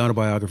read the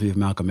autobiography of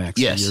Malcolm X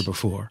the year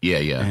before.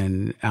 Yeah.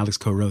 And Alex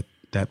co-wrote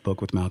that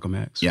book with Malcolm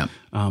X. Yeah.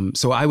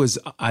 So I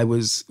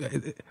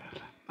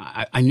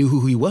knew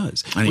who he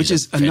was, and which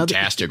he's is a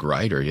fantastic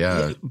writer.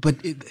 Yeah. But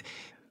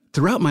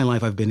throughout my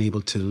life, I've been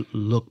able to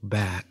look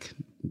back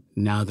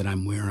now that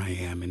I'm where I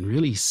am and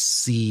really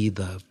see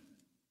the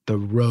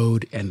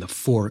road and the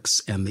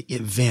forks and the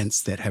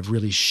events that have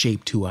really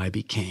shaped who I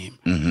became.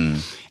 Mm-hmm.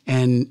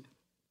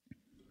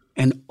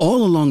 And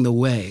all along the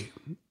way,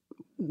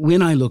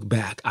 when I look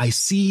back, I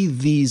see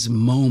these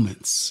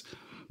moments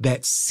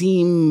that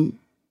seem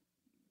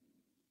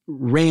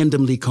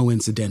randomly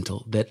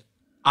coincidental that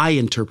I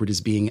interpret as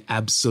being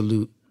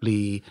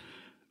absolutely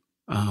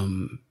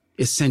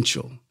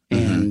essential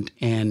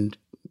and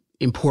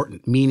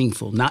important,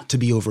 meaningful, not to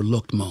be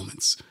overlooked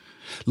moments.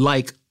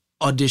 Like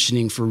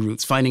auditioning for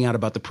Roots, finding out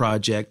about the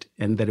project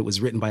and that it was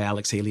written by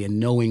Alex Haley and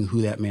knowing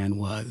who that man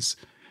was.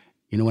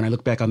 You know, when I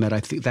look back on that, I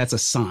think that's a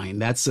sign.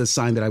 That's a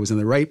sign that I was in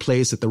the right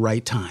place at the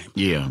right time.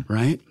 Yeah.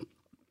 Right?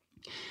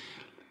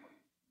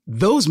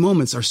 Those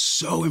moments are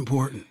so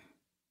important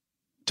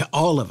to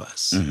all of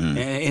us. Mm-hmm.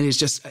 And it's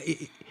just,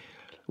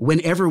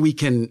 whenever we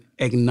can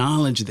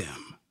acknowledge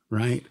them,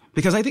 right?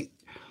 Because I think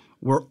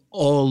we're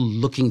all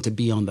looking to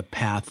be on the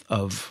path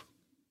of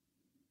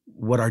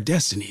what our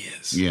destiny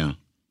is. Yeah.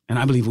 And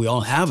I believe we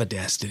all have a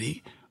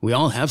destiny. We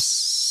all have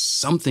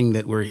something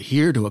that we're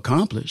here to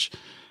accomplish.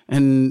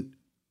 And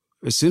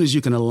as soon as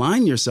you can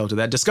align yourself to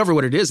that, discover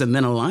what it is, and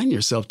then align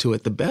yourself to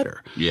it, the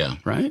better. Yeah.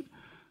 Right?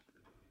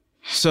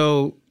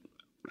 So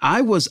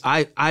I was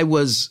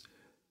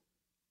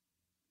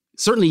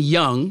certainly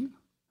young,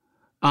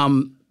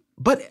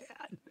 but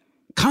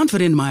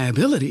confident in my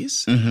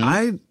abilities.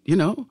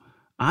 Mm-hmm.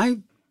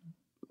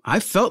 I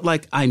felt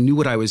like I knew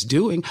what I was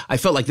doing. I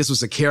felt like this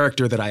was a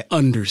character that I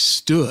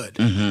understood.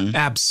 Mm-hmm.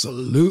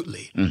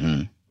 Absolutely.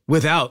 Mm-hmm.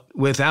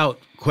 Without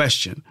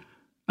question.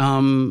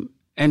 And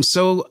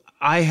so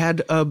I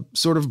had a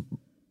sort of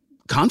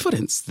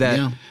confidence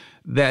that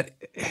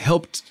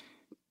helped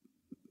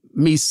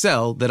me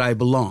sell that I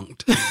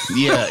belonged.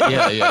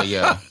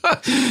 Yeah.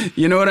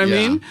 You know what I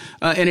mean?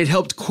 And it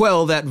helped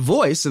quell that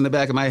voice in the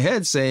back of my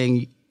head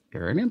saying,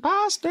 you're an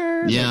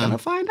imposter. Yeah. You're going to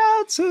find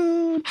out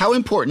soon. How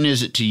important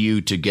is it to you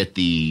to get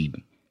the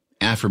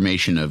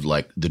affirmation of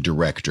like the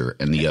director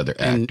and the other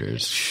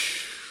actors?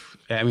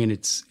 I mean,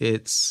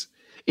 it's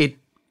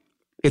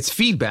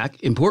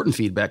feedback, important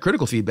feedback,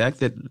 critical feedback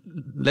that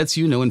lets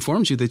you know,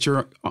 informs you that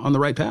you're on the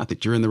right path,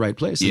 that you're in the right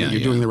place, and that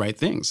you're doing the right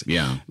things.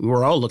 Yeah.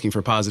 We're all looking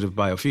for positive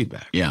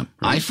biofeedback. Yeah.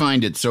 Right? I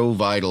find it so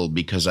vital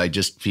because I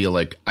just feel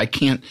like I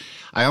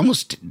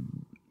almost,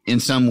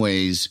 in some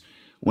ways,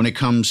 when it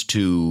comes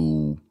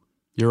to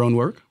your own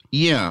work?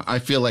 Yeah, I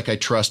feel like I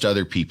trust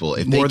other people.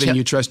 If More than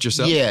you trust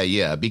yourself?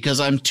 Yeah, because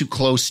I'm too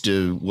close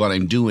to what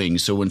I'm doing.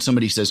 So when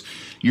somebody says,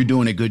 you're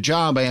doing a good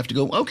job, I have to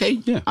go,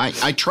 okay,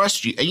 I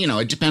trust you. You know,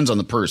 it depends on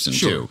the person,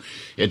 too.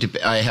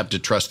 I have to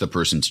trust the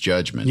person's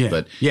judgment. Yeah.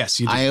 But yes,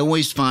 you do. I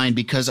always find,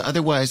 because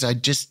otherwise I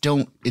just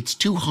don't, it's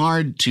too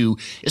hard to,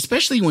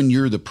 especially when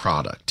you're the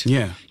product.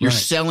 Yeah, You're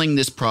selling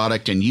this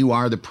product and you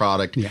are the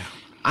product. Yeah.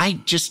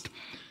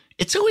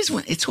 It's always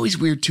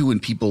weird, too,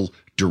 when people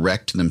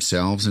direct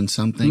themselves in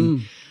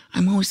something.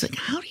 I'm always like,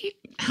 how do you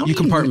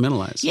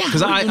compartmentalize? Yeah,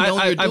 because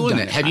I've done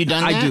it. Have you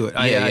done that? I do it.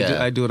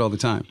 I do it all the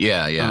time.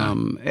 Yeah.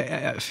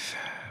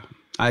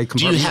 I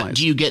compartmentalize.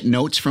 Do you get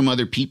notes from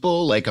other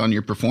people, like on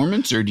your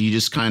performance, or do you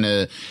just kind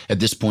of at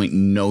this point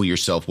know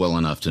yourself well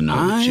enough to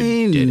know that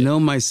you did know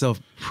myself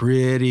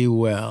pretty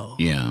well.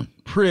 Yeah,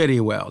 pretty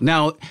well.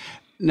 Now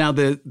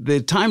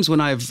the times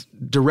when I've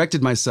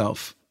directed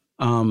myself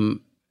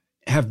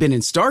have been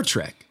in Star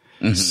Trek.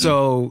 Mm-hmm.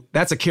 So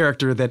that's a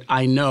character that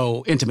I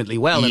know intimately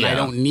well, and I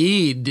don't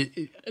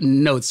need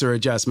notes or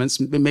adjustments,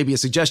 maybe a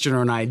suggestion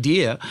or an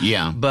idea.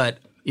 Yeah. But,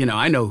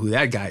 I know who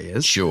that guy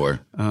is. Sure.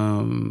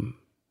 So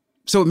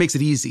it makes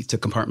it easy to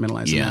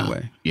compartmentalize in that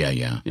way.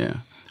 Yeah.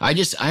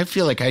 I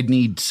feel like I'd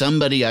need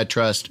somebody I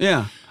trust.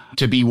 Yeah.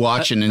 To be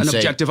watching and an say,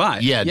 objective eye.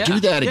 Yeah, do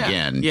that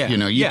again. Yeah.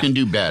 You can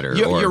do better.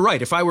 You're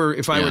right. If I were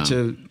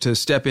to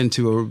step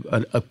into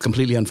a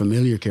completely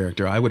unfamiliar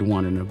character, I would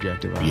want an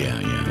objective eye.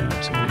 Yeah,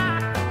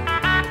 absolutely.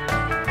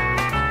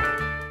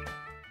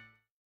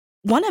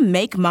 Want to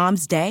make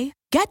Mom's Day?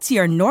 Get to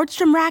your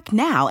Nordstrom Rack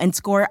now and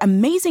score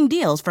amazing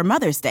deals for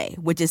Mother's Day,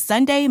 which is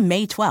Sunday,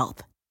 May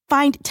 12th.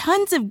 Find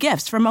tons of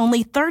gifts from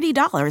only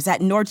 $30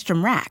 at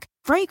Nordstrom Rack.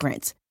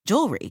 Fragrance,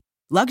 jewelry,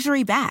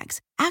 luxury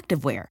bags,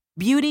 activewear,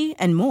 beauty,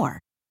 and more.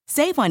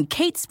 Save on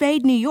Kate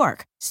Spade New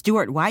York,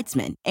 Stuart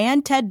Weitzman,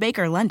 and Ted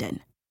Baker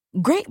London.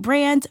 Great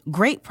brands,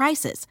 great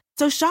prices.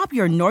 So shop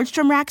your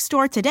Nordstrom Rack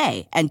store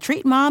today and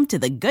treat mom to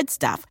the good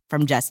stuff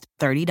from just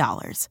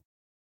 $30.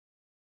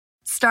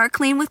 Start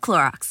clean with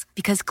Clorox,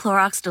 because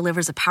Clorox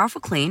delivers a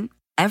powerful clean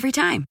every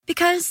time.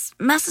 Because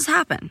messes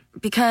happen.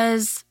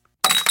 Because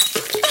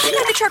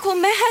the charcoal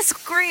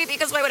mask. Great,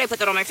 because why would I put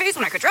that on my face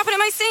when I could drop it in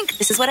my sink?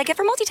 This is what I get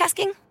for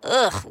multitasking.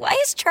 Ugh, why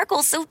is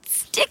charcoal so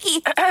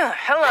sticky?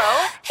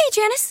 Hello? Hey,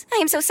 Janice. I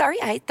am so sorry.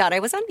 I thought I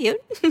was on mute.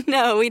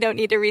 No, we don't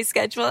need to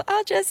reschedule.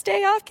 I'll just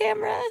stay off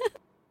camera.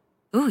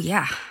 Ooh,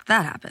 yeah,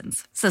 that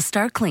happens. So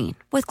start clean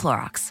with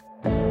Clorox.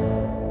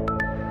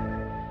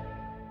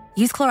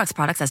 Use Clorox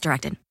products as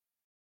directed.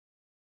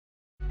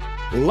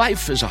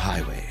 Life is a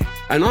highway,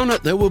 and on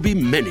it there will be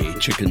many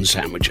chicken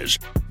sandwiches.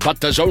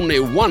 But there's only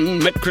one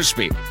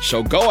McCrispy.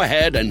 So go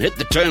ahead and hit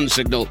the turn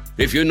signal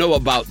if you know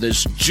about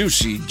this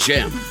juicy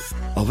gem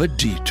of a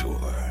detour.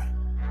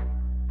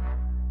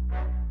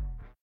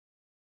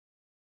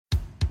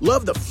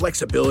 Love the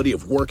flexibility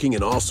of working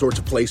in all sorts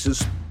of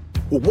places?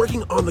 Well,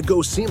 working on the go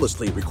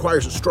seamlessly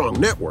requires a strong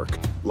network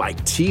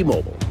like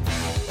T-Mobile.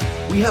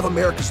 We have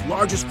America's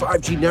largest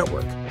 5G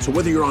network, so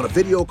whether you're on a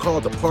video call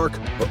at the park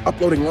or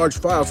uploading large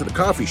files at a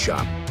coffee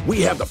shop,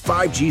 we have the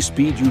 5G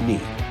speed you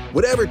need.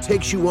 Whatever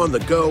takes you on the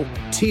go,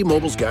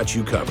 T-Mobile's got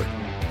you covered.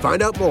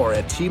 Find out more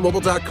at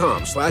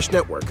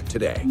T-Mobile.com/network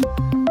today.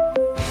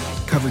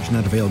 Coverage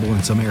not available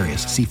in some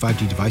areas. See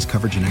 5G device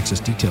coverage and access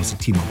details at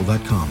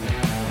T-Mobile.com.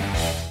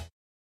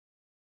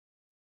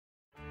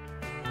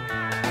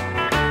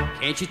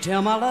 Can't you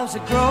tell my love's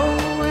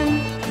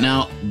a-growing?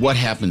 Now, what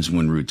happens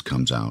when Roots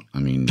comes out? I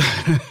mean,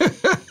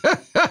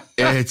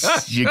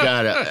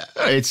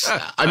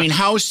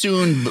 how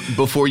soon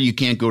before you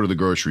can't go to the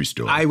grocery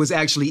store? I was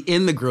actually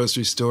in the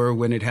grocery store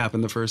when it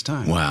happened the first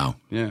time. Wow.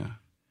 Yeah.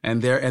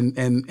 And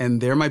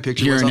there my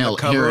picture was on the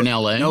cover. Here in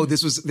LA? No,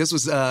 this was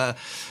the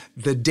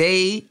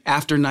day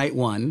after night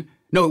one.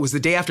 No, it was the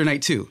day after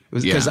night two. It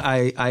was because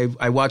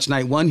I watched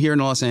night one here in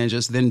Los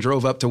Angeles, then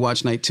drove up to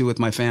watch night two with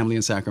my family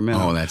in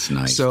Sacramento. Oh, that's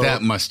nice. So,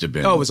 that must have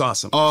been. Oh, it was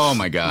awesome. Oh,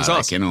 my God. Awesome.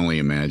 I can only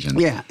imagine.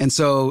 Yeah. And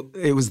so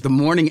it was the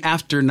morning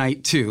after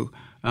night two.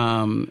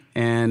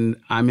 And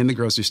I'm in the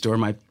grocery store.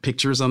 My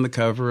picture's on the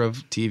cover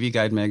of TV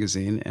Guide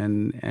magazine,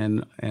 and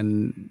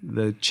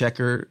the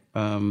checker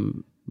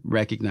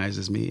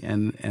recognizes me,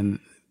 and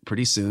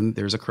pretty soon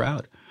there's a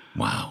crowd.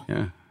 Wow.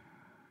 Yeah.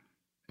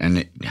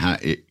 And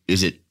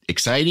is it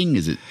exciting?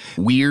 Is it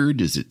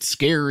weird? Is it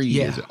scary?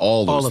 Yeah. Is it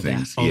all those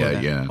things? All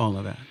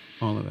of that.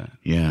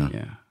 Yeah.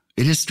 Yeah.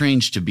 It is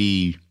strange to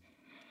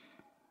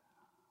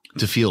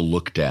feel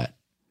looked at,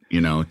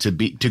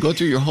 to go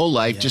through your whole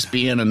life just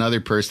being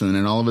another person, and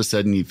then all of a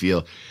sudden you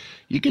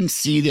can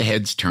see the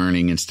heads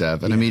turning and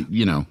stuff. And I mean,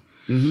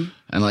 Mm-hmm.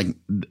 and like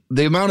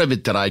the amount of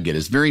it that I get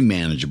is very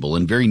manageable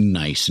and very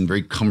nice and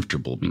very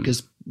comfortable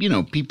because,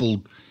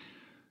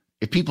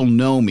 if people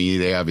know me,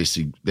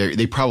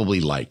 they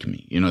probably like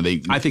me.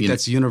 I think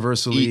that's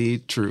universally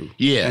true.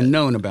 Yeah. And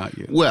known about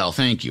you. Well,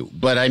 thank you.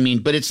 But I'm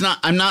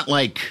not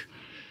like,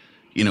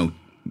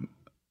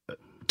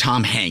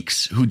 Tom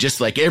Hanks, who just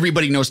like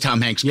everybody knows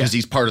Tom Hanks because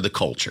he's part of the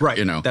culture. Right.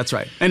 That's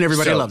right. And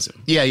everybody loves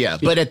him. Yeah.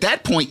 But at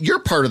that point, you're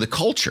part of the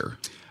culture.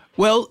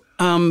 Well,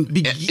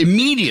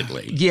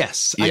 immediately.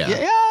 Yes. Yeah.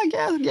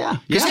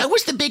 Because that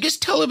was the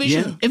biggest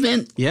television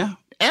event. Yeah.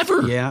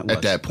 Ever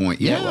at that point.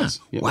 Yeah. It was.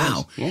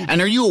 Wow. Yeah.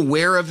 And are you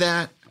aware of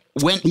that?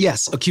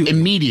 Yes, acutely.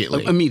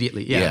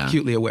 Immediately. Yeah,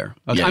 acutely aware.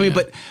 Okay.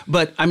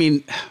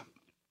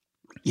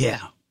 Yeah,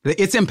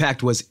 Its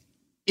impact was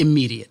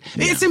immediate.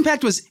 Yeah. Its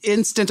impact was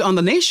instant on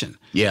the nation.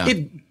 Yeah.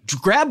 It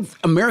grabbed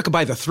America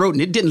by the throat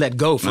and it didn't let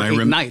go for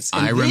 8 nights.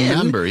 And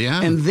remember.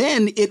 And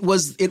then it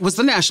was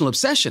the national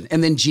obsession.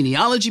 And then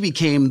genealogy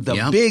became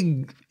the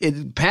big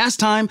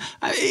pastime.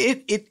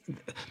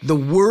 The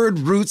word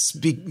roots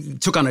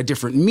took on a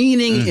different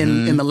meaning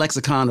in the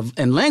lexicon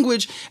and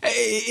language.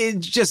 It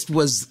just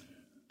was.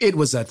 It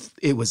was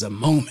a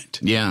moment.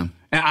 Yeah.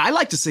 And I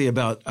like to say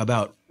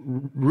about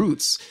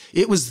Roots,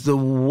 it was the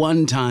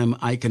one time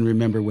I can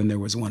remember when there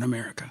was one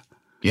America.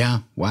 Yeah.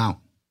 Wow.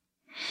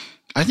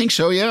 I think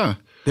so. Yeah.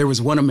 There was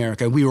one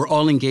America. We were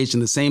all engaged in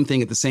the same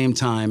thing at the same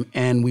time,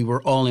 and we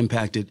were all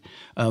impacted.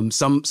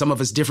 Some of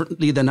us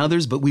differently than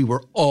others, but we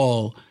were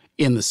all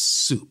in the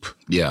soup.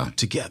 Yeah.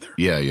 Together.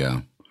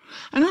 Yeah.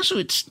 And also,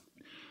 it's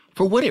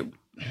for what it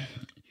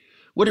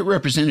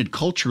represented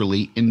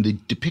culturally in the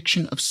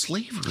depiction of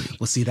slavery.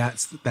 Well, see,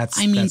 that's the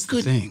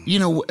thing.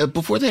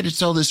 Before that,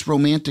 it's all this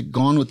romantic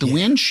Gone with the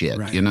Wind shit,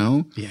 right.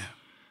 Yeah.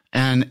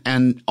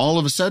 And all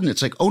of a sudden,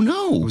 it's like, oh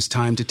no, it was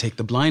time to take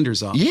the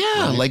blinders off. Yeah,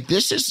 right? Like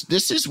this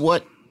is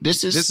what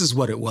This is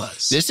what it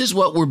was. This is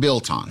what we're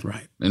built on.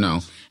 Right. You know,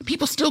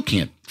 people still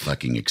can't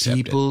fucking accept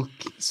it. People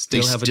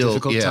still have a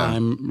difficult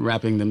time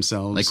wrapping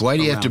themselves. Like, why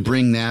do you have to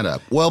bring that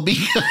up? Well,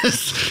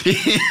 because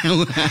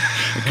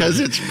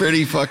it's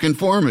pretty fucking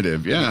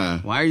formative.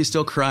 Yeah. Why are you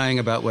still crying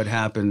about what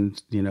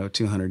happened,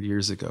 200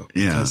 years ago?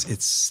 Yeah. Because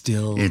it's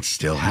still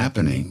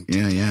happening.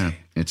 Yeah.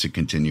 It's a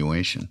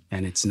continuation.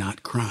 And it's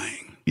not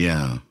crying.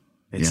 Yeah.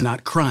 It's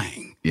not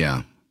crying.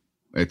 Yeah.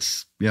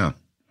 It's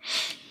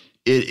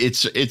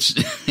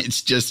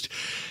just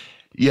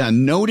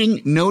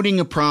noting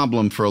a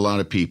problem for a lot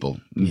of people.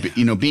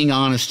 Yeah. Being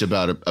honest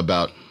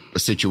about a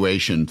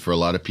situation for a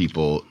lot of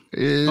people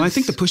is. Well, I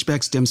think the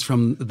pushback stems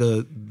from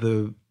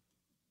the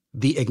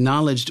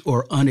acknowledged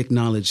or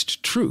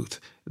unacknowledged truth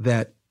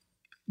that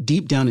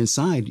deep down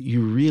inside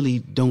you really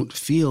don't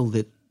feel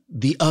that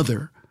the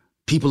other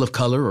people of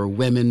color or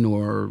women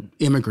or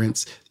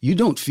immigrants, you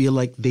don't feel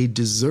like they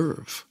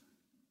deserve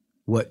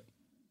what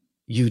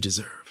you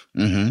deserve.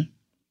 Mm-hmm.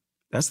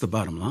 That's the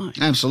bottom line.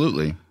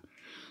 Absolutely.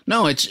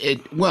 No,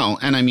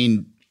 and I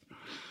mean,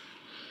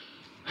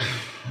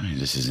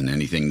 this isn't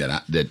anything that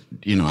I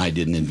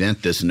didn't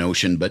invent this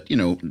notion, but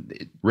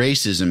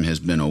racism has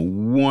been a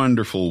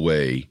wonderful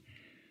way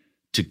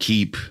to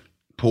keep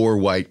poor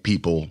white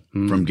people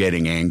from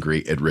getting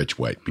angry at rich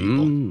white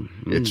people.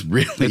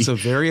 It's a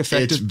very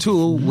effective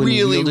tool when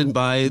wielded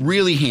by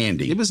really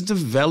handy. It was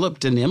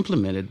developed and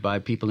implemented by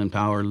people in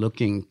power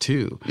looking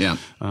to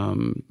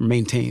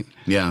maintain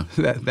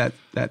that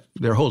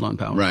their hold on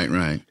power.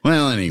 Right.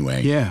 Well,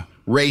 anyway. Yeah.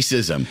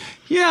 Racism.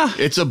 Yeah.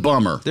 It's a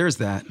bummer. There's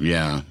that.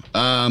 Yeah.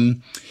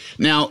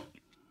 Now,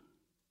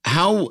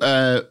 how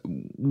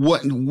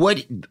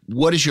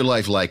what is your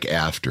life like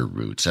after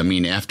Roots? I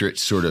mean, after it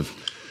sort of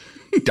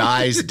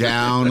dies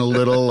down a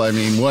little. I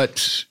mean,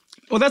 what?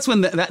 Well, that's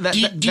when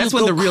that's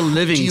when the real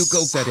living. Do you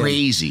go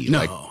crazy?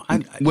 No,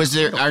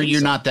 Are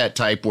you not that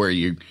type where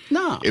you?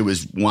 No, it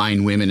was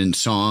wine, women, and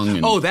song.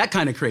 And, that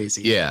kind of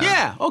crazy.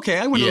 Yeah. Okay,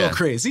 I went a little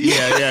crazy.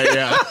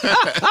 Yeah.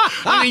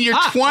 I mean, you're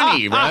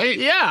 20, right?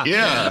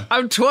 Yeah.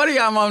 I'm 20.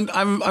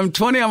 I'm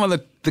 20. I'm on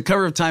the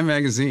cover of Time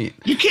magazine.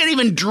 You can't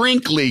even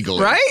drink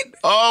legally, right?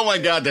 Oh my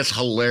God, that's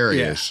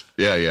hilarious.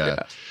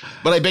 Yeah.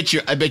 But I bet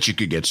you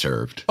could get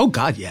served. Oh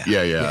God, yeah.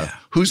 Yeah.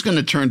 Who's going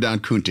to turn down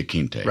Kunta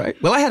Kinte?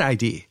 Right. Well, I had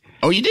ID.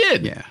 Oh, you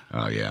did? Yeah.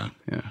 Oh, yeah.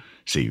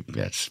 See,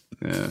 that's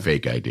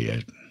fake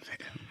ID.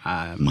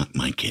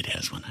 My kid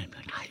has one. I'm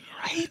like,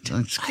 right?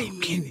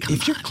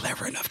 If you're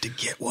clever enough to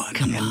get one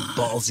and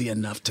ballsy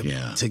enough to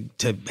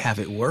have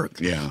it work.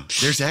 Yeah.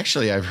 There's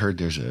actually, I've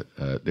heard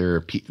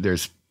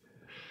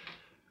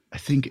I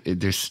think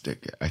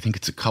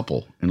it's a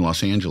couple in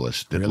Los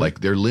Angeles that like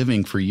their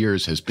living for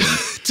years has been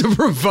to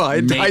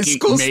provide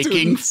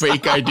making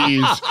fake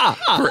IDs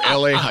for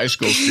LA high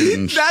school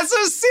students. That's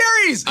a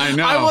series. I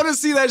know. I want to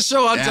see that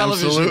show on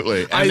television.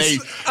 Absolutely.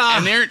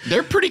 And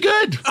they're pretty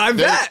good. I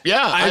bet.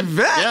 Yeah. I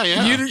bet.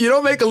 Yeah. You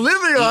don't make a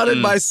living on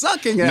it by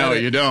sucking at it. No,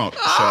 you don't.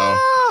 So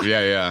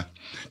yeah.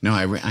 No,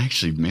 I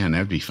actually, man, that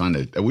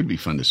would be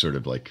fun to sort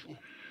of like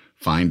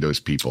find those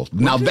people.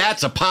 Now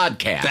that's a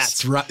podcast.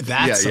 That's right.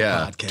 That's a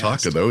podcast. Talk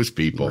to those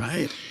people.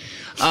 Right.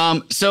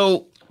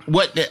 So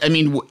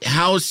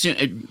how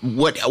soon?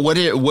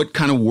 What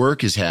kind of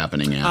work is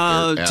happening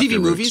after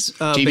TV movies?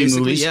 TV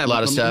movies. Yeah, a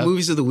lot of stuff.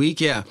 Movies of the week.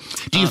 Yeah.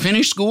 Do you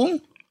finish school?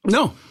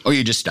 No. Oh,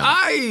 you just stopped?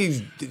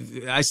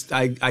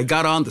 I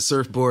got on the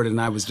surfboard and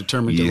I was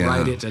determined to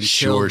ride it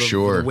until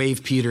the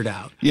wave petered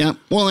out. Yeah.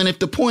 Well, and if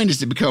the point is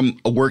to become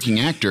a working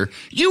actor,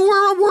 you were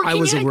a working actor. I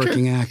was a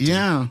working actor.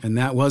 Yeah. And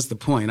that was the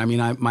point. I mean,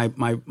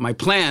 my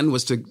plan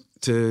was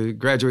to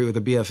graduate with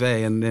a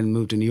BFA and then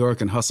move to New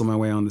York and hustle my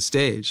way on the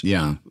stage.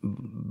 Yeah.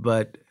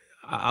 But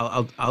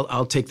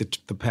I'll take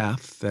the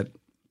path that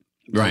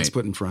was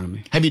put in front of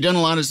me. Have you done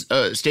a lot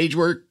of stage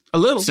work? A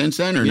little since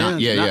then, or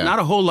not? Yeah, not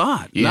a whole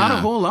lot. Yeah. Not a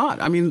whole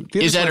lot. I mean,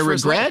 is that a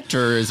regret,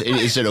 or is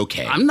it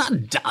okay? I'm not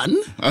done.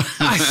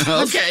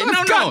 Okay,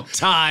 no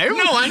time.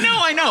 No,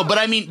 I know, but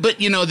I mean,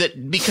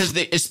 that because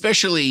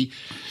especially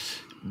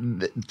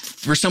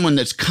for someone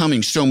that's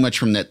coming so much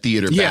from that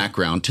theater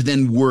background to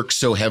then work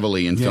so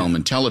heavily in film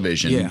and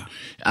television. Yeah.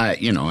 I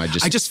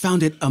just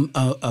found it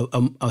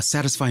a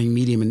satisfying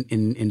medium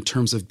in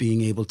terms of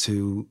being able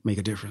to make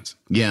a difference.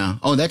 Yeah.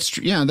 Oh, that's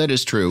true. Yeah, that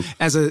is true.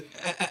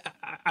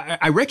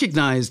 I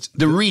recognized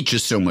the reach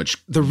is so much.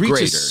 The reach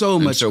greater is so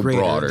much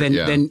greater broader, than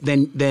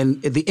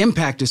the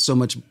impact is so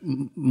much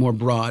more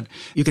broad.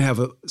 You can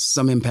have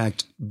some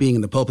impact being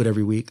in the pulpit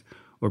every week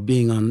or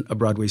being on a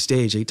Broadway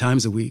stage 8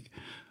 times a week,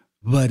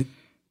 but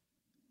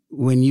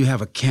when you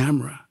have a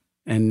camera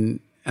and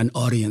an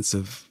audience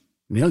of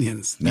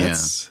millions,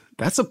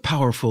 that's a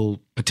powerful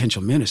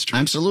potential ministry.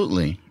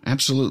 Absolutely.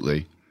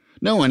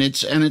 No, and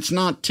it's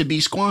not to be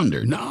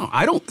squandered. No,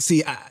 I don't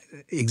see.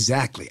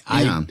 Exactly.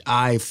 Yeah.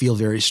 I feel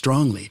very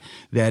strongly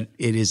that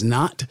it is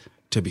not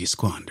to be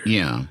squandered.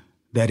 Yeah.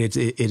 That it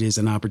is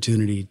an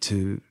opportunity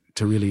to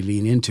really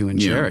lean into and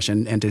cherish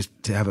and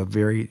to have a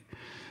very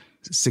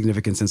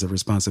significant sense of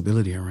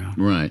responsibility around.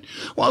 Right.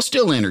 Well,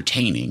 still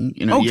entertaining.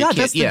 You know, Oh, God,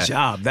 that's the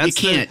job.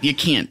 You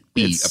can't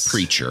be a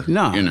preacher.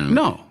 No, you know?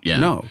 no.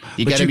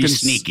 You But got to be can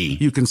sneaky.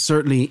 You can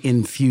certainly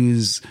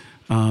infuse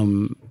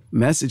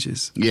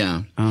messages.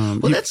 Yeah.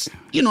 That's,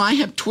 I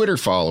have Twitter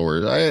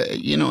followers,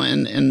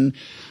 and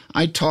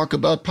I talk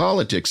about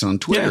politics on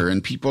Twitter,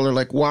 and people are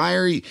like, why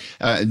are you,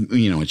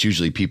 it's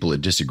usually people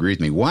that disagree with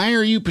me. Why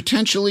are you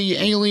potentially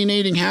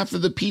alienating half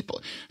of the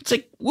people? It's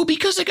like, well,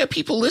 because I got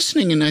people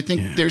listening, and I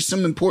think there's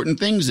some important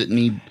things that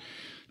need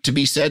to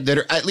be said that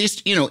are at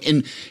least,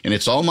 and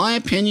it's all my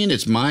opinion.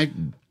 It's my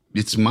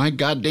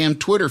goddamn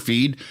Twitter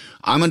feed.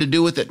 I'm going to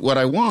do with it what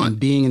I want. And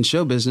being in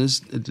show business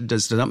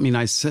does not mean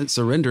I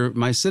surrender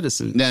my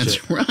citizenship.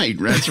 That's right.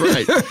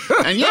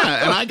 And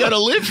I got to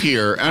live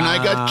here, and I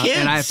got kids,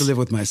 and I have to live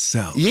with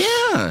myself.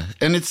 Yeah,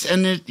 and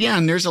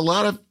there's a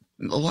lot of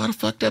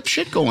fucked up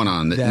shit going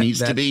on that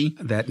needs to be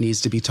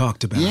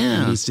talked about.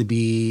 Yeah, it needs to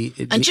be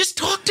just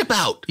talked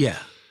about. Yeah.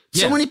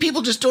 So many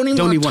people just don't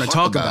even want to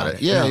talk about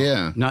it. Yeah, no.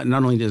 yeah.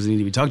 Not only does it need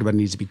to be talked about, it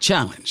needs to be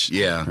challenged.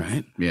 Yeah.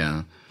 Right?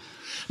 Yeah.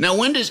 Now,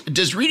 when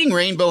does Reading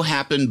Rainbow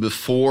happen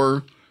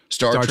before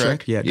Star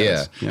Trek? Yeah, it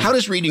does. Yeah. How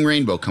does Reading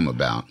Rainbow come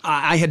about?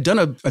 I had done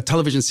a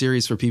television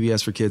series for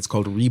PBS for kids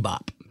called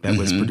Rebop that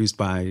was produced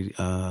by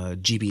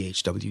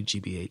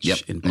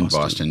WGBH in Boston. In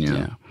Boston,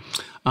 yeah.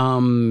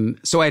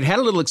 So I'd had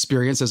a little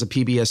experience as a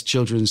PBS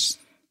children's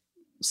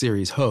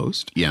series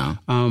host. Yeah.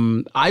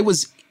 I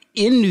was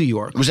in New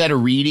York. Was that a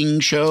reading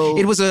show?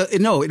 It was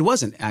no, it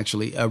wasn't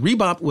actually.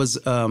 Rebop was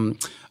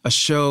a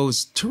show,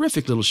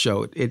 terrific little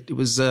show. It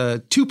was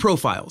 2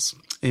 profiles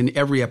in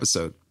every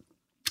episode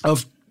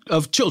of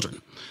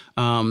children.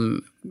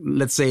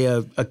 Let's say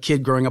a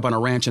kid growing up on a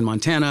ranch in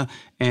Montana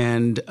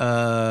and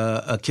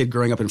a kid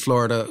growing up in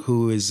Florida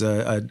who is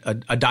a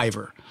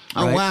diver.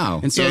 Oh, right? wow.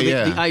 And so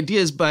the idea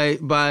is by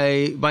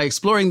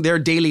exploring their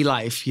daily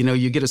life,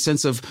 you get a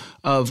sense of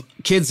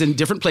kids in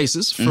different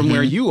places from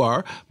where you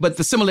are, but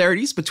the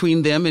similarities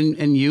between them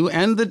and you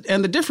and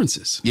the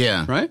differences.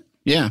 Yeah. Right?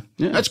 Yeah.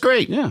 That's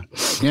great. Yeah.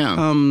 Yeah.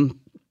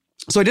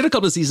 So I did a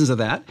couple of seasons of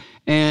that,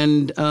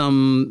 and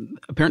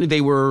apparently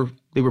they were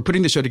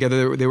putting the show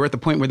together. They were at the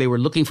point where they were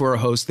looking for a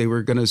host. They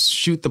were going to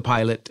shoot the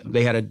pilot.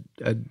 They had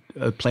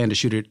a plan to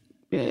shoot it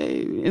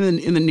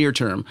in the near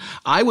term.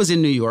 I was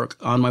in New York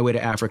on my way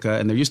to Africa,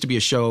 and there used to be a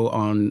show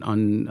on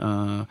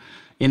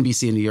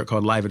NBC in New York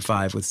called Live at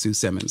 5 with Sue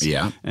Simmons.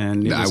 Yeah,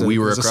 and we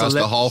were across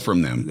the hall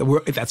from them.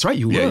 That's right,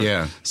 you were.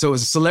 Yeah. So it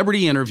was a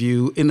celebrity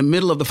interview in the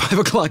middle of the 5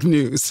 o'clock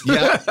news.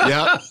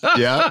 Yeah.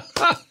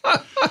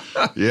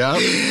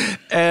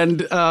 And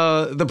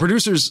the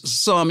producers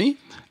saw me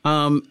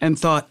and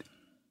thought,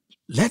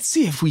 let's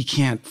see if we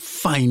can't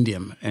find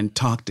him and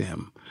talk to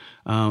him.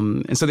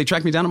 And so they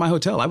tracked me down to my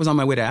hotel. I was on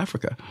my way to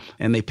Africa,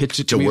 and they pitched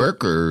it to me. To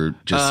work or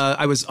just?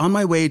 I was on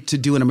my way to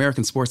do an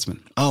American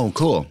Sportsman. Oh,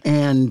 cool.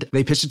 And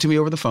they pitched it to me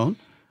over the phone,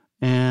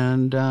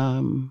 and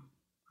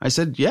I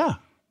said, yeah.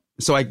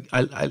 So I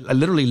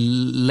literally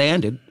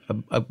landed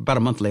about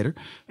a month later,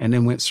 and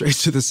then went straight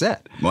to the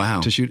set.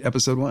 Wow. To shoot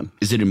episode 1.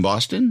 Is it in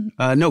Boston?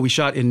 No, we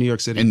shot in New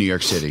York City. In New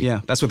York City.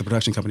 Yeah, that's what the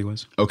production company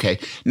was. Okay.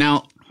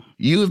 Now,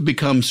 you have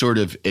become sort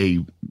of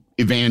a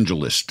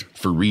evangelist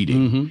for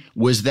reading.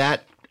 Was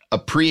that a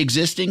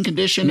pre-existing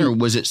condition, or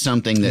was it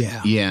something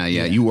that? Yeah.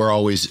 You were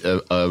always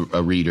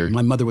a reader.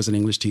 My mother was an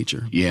English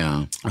teacher.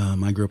 Yeah.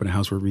 I grew up in a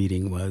house where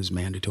reading was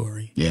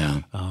mandatory.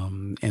 Yeah.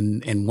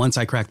 And once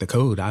I cracked the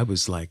code, I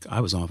was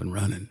off and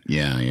running.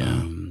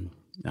 Yeah.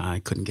 I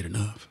couldn't get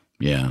enough.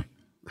 Yeah.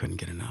 Couldn't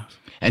get enough.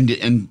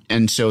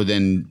 And so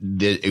then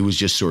it was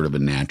just sort of a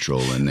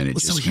natural, and then it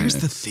just. So here's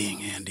the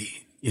thing,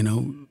 Andy.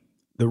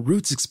 The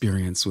Roots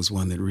experience was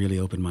one that really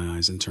opened my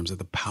eyes in terms of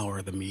the power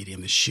of the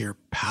medium, the sheer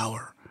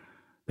power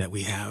that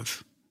we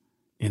have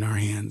in our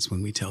hands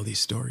when we tell these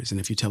stories. And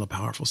if you tell a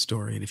powerful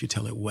story, and if you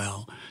tell it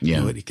well,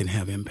 it can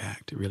have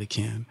impact. It really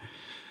can.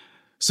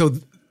 So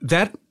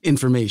that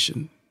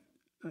information,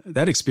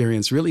 that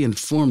experience really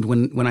informed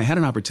when I had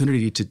an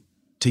opportunity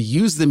to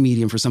use the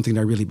medium for something that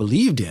I really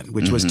believed in,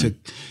 which was to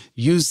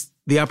use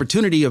the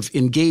opportunity of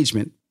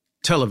engagement,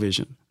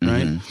 television,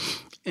 right?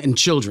 And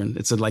children,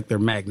 it's like they're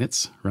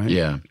magnets, right?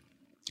 Yeah.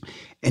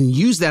 And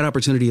use that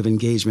opportunity of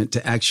engagement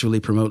to actually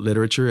promote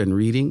literature and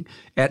reading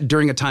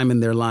during a time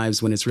in their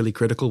lives when it's really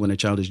critical, when a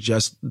child is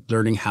just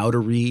learning how to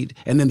read,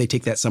 and then they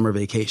take that summer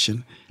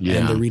vacation,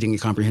 and their reading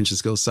and comprehension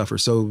skills suffer.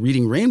 So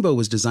Reading Rainbow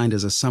was designed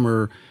as a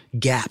summer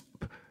gap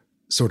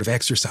sort of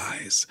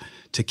exercise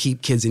to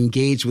keep kids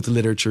engaged with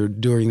literature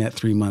during that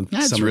 3-month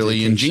summer That's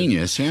really vacation.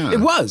 Ingenious, yeah.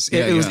 It was.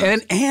 It was, yeah.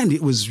 And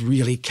it was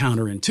really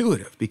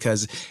counterintuitive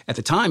because at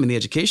the time in the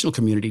educational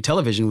community,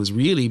 television was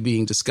really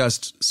being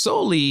discussed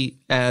solely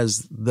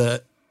as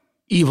the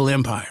evil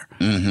empire.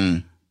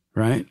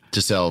 Right?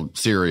 To sell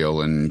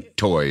cereal and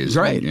toys.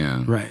 Right.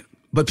 Yeah. Right.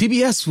 But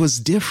PBS was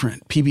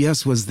different.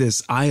 PBS was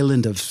this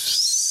island of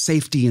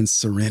safety and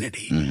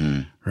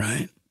serenity.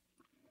 Right?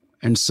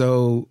 And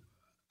so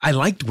I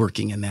liked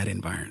working in that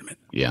environment.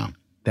 Yeah.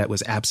 That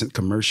was absent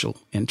commercial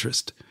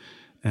interest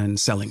and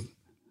selling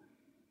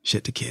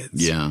shit to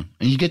kids. Yeah.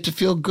 And you get to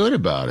feel good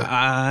about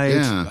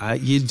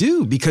it. You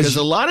do, because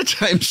a lot of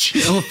times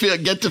you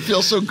don't get to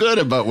feel so good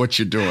about what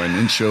you're doing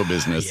in show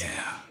business.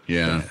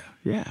 Yeah.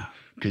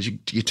 Because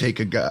you take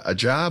a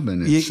job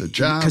and it's a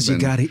job. Because you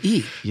got to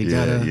eat. You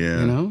got to,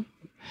 you know,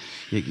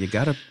 you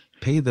got to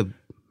pay the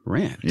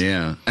rent.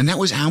 Yeah. And that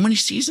was how many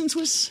seasons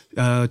was?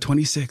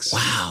 26.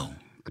 Wow.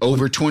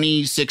 Over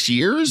 26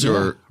 years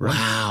or? Right.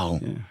 Wow.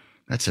 Yeah.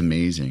 That's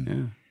amazing.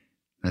 Yeah.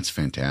 That's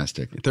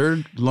fantastic.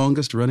 Third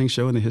longest running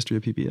show in the history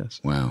of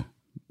PBS. Wow.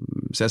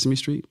 Sesame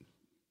Street,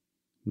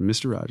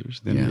 Mr.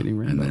 Rogers, then Reading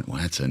Rainbow.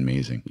 That's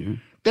amazing. Yeah.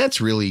 That's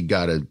really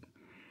got to,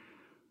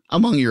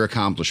 among your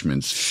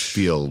accomplishments,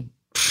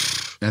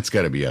 that's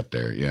got to be up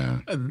there. Yeah.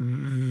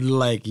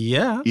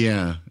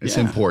 Yeah. It's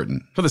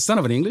important. For the son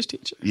of an English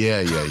teacher.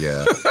 Yeah.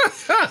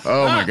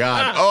 Oh, my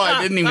God. Oh,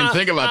 I didn't even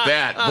think about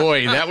that.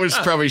 Boy, that was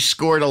probably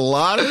scored a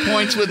lot of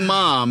points with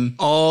Mom.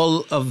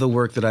 All of the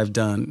work that I've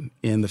done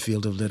in the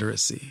field of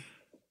literacy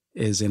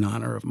is in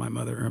honor of my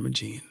mother, Irma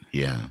Jean.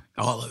 Yeah.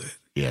 All of it.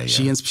 Yeah.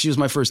 She was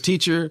my first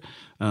teacher.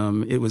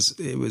 It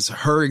was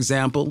her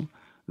example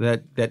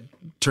that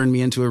turned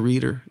me into a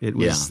reader. It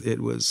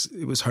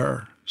was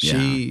her.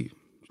 She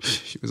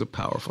was a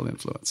powerful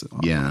influence.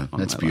 On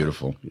that's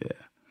beautiful. Life. Yeah.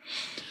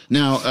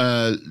 Now,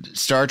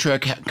 Star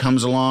Trek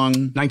comes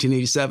along.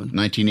 1987.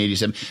 Now,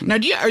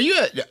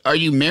 are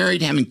you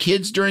married, having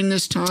kids during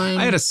this time?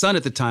 I had a son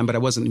at the time, but I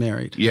wasn't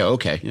married. Yeah.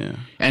 Okay. Yeah.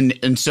 And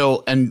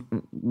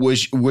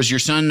was your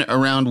son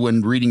around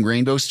when Reading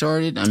Rainbow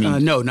started? I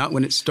mean, no, not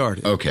when it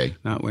started. Okay.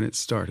 Not when it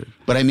started.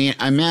 But I mean,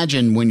 I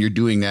imagine when you're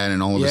doing that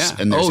and all of this,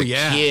 and there's a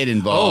kid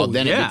involved,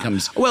 then it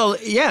becomes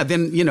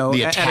then you know,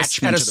 the at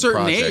attachment a to the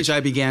certain project. age,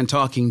 I began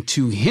talking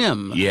to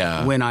him.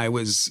 Yeah. When I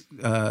was,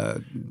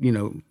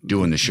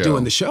 doing the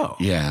show.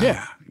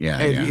 Yeah.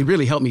 It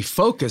really helped me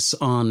focus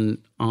on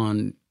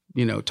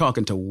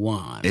talking to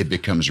one. It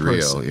becomes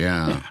person. real.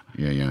 Yeah.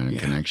 A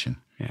connection.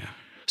 Yeah.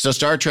 So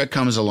Star Trek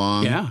comes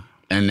along. Yeah.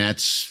 And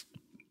that's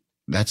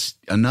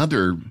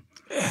another.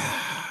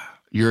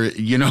 You're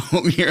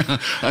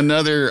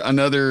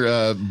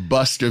another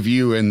bust of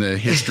you in the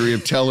history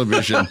of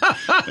television.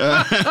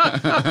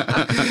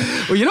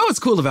 Well, you know what's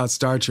cool about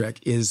Star Trek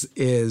is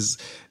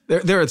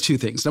there are two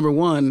things. Number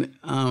one,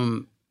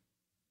 I'm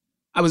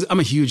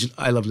a huge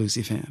I Love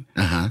Lucy fan,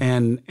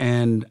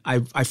 and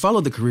I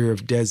followed the career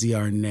of Desi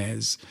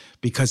Arnaz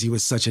because he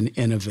was such an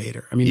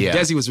innovator. I mean,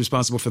 Desi was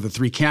responsible for the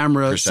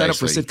 3-camera setup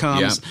for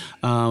sitcoms.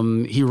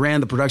 Yep. He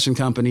ran the production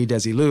company,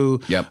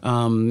 Desilu. Yep.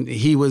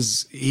 He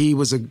was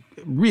a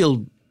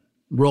real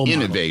role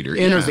model.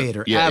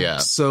 Innovator,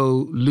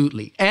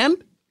 absolutely,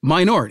 and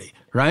minority,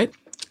 right?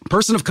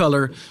 Person of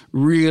color,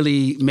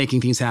 really making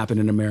things happen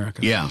in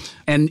America. Yeah,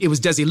 and it was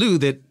Desilu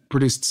that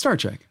produced Star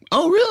Trek.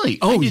 Oh, really?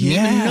 Oh, I didn't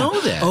even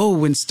know that. Oh,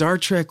 when Star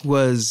Trek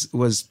was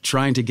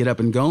trying to get up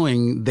and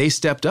going, they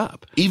stepped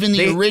up. Even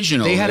the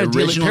original. They had a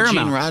deal with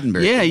Paramount. Gene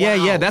Roddenberry.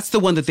 Yeah. That's the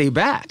one that they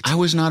backed. I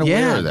was not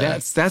aware of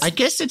that. That's. I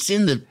guess it's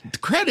in the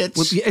credits.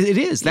 Well, it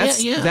is.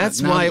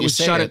 That's why it was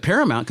shot at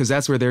Paramount, because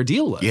that's where their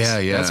deal was.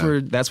 Yeah. That's where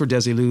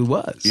Desilu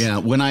was. Yeah.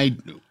 When I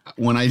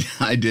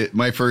did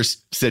my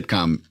first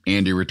sitcom,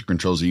 Andy Richter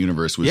Controls the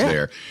Universe, was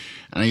there.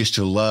 And I used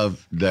to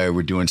love that they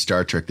were doing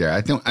Star Trek there.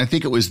 I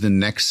think it was the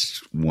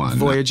next one.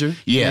 Voyager,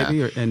 yeah.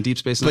 maybe, and Deep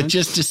Space Nine. But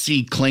just to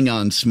see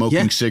Klingons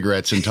smoking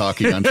cigarettes and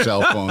talking on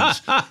cell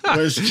phones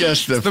was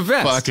just the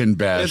best. Fucking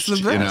best.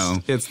 It's the best. You know?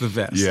 It's the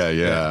best.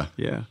 Yeah.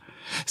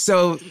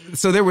 So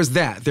there was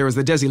that. There was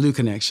the Desilu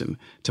connection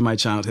to my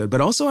childhood. But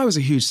also I was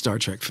a huge Star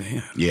Trek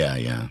fan.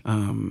 Yeah.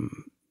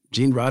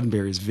 Gene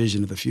Roddenberry's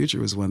vision of the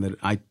future was one that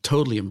I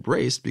totally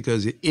embraced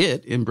because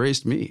it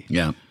embraced me.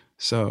 Yeah.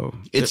 So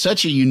it's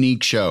such a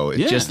unique show.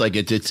 It's just like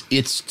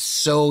it's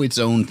so its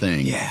own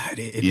thing. Yeah,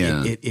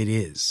 it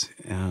is.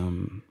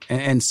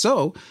 And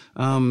so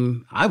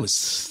I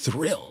was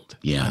thrilled.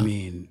 Yeah. I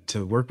mean,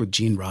 to work with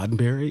Gene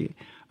Roddenberry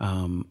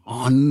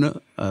on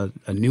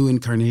a new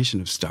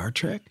incarnation of Star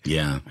Trek.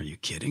 Yeah. Are you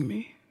kidding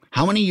me?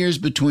 How many years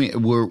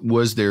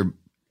was there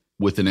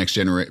with the next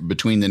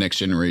between the Next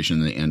Generation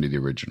and the end of the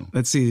original?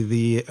 Let's see.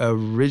 The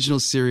original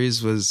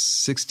series was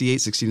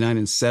 68, 69,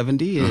 and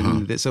 70.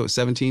 And so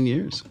 17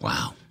 years.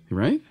 Wow.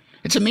 Right?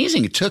 It's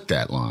amazing it took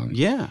that long.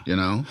 Yeah. You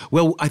know?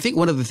 Well, I think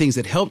one of the things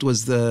that helped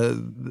was they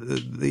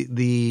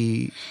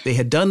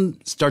had done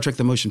Star Trek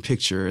the Motion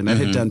Picture, and that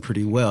had done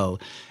pretty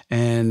well.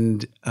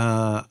 And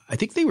I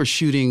think they were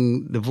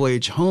shooting The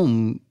Voyage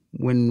Home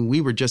when we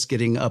were just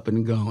getting up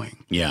and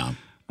going. Yeah.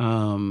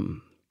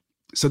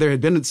 So there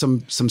had been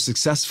some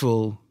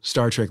successful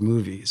Star Trek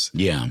movies.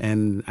 Yeah.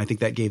 And I think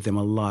that gave them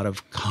a lot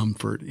of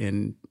comfort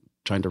in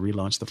trying to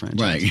relaunch the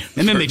franchise. Right.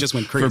 And then they just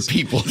went crazy. For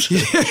people to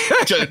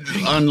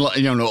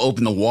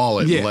open the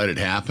wallet and let it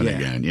happen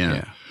again.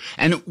 Yeah.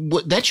 And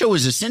that show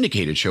was a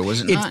syndicated show,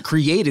 was it not? It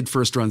created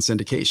first-run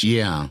syndication.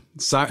 Yeah.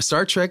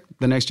 Star Trek: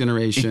 The Next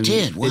Generation. It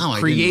did. Wow, it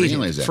created I didn't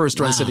realize that.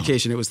 first-run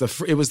syndication.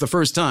 It was the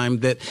first time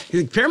that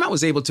Paramount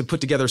was able to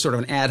put together sort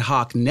of an ad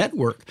hoc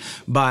network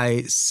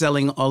by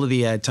selling all of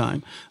the ad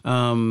time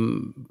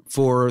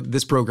for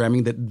this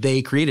programming that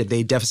they created.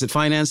 They deficit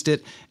financed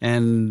it,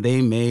 and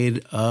they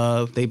made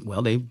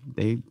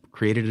they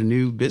created a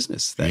new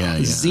business.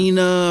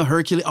 Xena,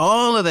 Hercules,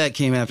 all of that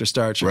came after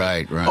Star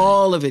Trek. Right.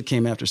 All of it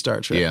came after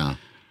Star Trek. Yeah.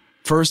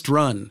 First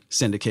run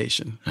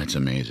syndication. That's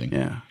amazing.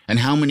 Yeah. And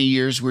how many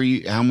years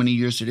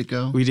did it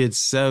go? We did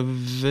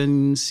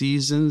 7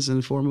 seasons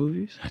and 4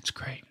 movies. That's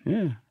great.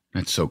 Yeah.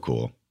 That's so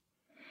cool.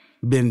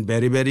 Been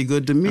very, very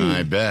good to me.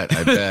 I bet.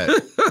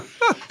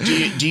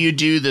 Do you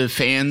do the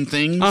fan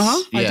things?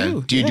 Yeah. I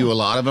do. Do you do a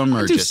lot of them?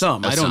 Or I do just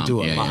some. I don't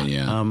do a lot.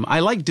 Yeah. I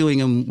like doing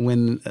them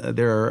when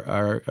there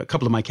are a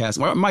couple of my cast.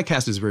 My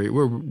cast is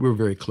we're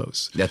very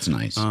close. That's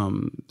nice.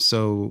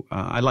 So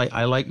I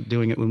like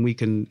doing it when we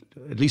can.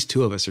 At least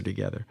 2 of us are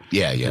together.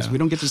 Yeah. Because we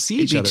don't get to see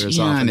each other as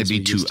often. And as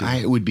it'd be too.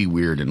 It would be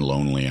weird and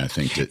lonely. I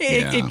think.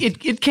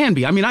 It can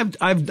be. I mean,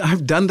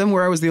 I've done them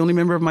where I was the only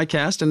member of my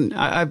cast, and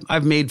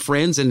I've made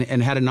friends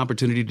and had an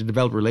opportunity to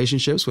develop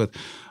relationships with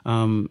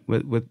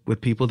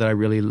people that I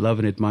really love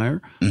and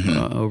admire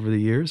over the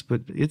years.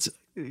 But it's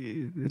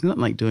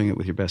nothing like doing it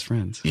with your best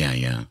friends.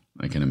 Yeah.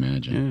 I can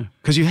imagine. Yeah,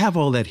 because you have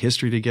all that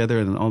history together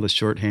and all the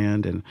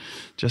shorthand and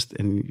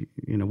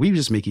we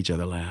just make each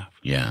other laugh.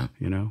 Yeah.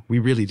 We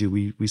really do.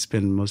 We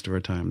spend most of our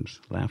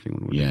times laughing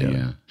when we're together.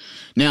 Yeah.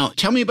 Now,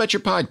 tell me about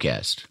your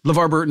podcast.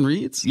 LeVar Burton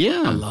Reads.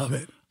 Yeah. I love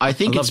it. I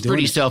think it's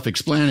pretty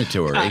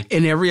self-explanatory.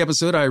 In every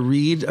episode, I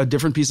read a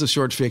different piece of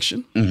short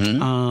fiction.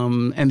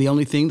 And the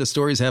only thing the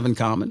stories have in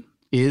common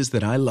is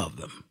that I love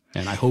them.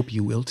 And I hope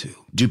you will too.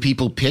 Do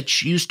people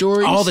pitch you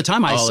stories? All the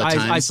time.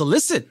 I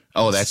solicit.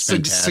 Oh, that's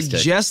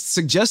fantastic.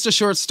 Suggest a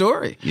short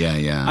story.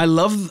 Yeah. I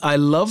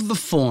love the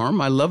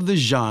form. I love the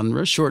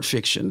genre, short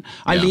fiction.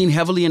 I lean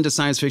heavily into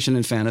science fiction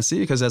and fantasy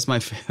because that's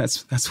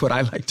what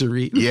I like to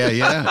read.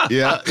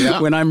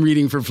 Yeah. When I'm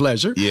reading for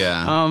pleasure.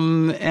 Yeah.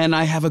 And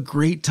I have a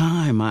great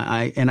time.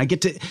 I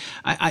get to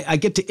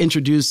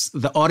introduce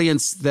the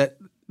audience that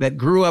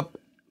grew up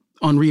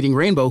on Reading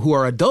Rainbow, who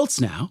are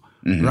adults now.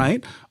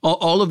 Right?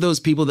 All of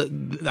those people,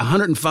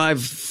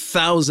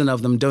 105,000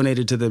 of them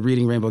donated to the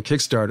Reading Rainbow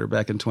Kickstarter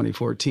back in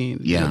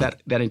 2014. Yeah.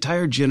 That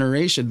entire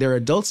generation, they're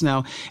adults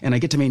now, and I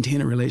get to maintain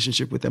a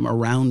relationship with them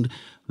around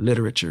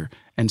literature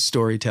and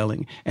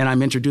storytelling. And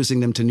I'm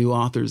introducing them to new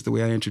authors the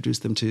way I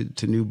introduced them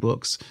to new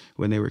books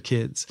when they were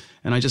kids.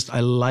 And I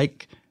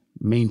like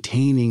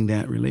maintaining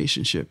that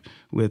relationship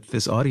with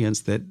this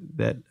audience that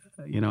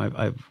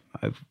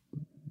I've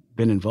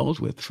been involved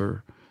with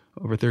for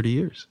over 30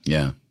 years.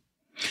 Yeah.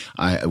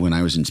 When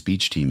I was in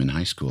speech team in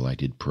high school, I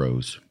did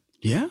prose.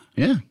 Yeah?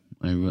 Yeah.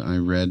 I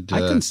read.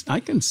 I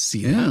can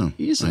see that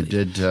easily. I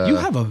did. You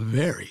have a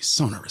very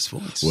sonorous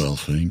voice. Well,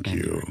 thank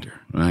you.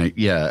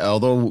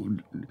 Although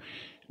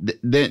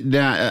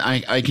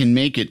I can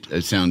make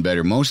it sound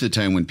better. Most of the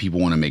time when people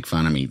want to make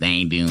fun of me,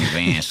 they do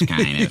this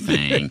kind of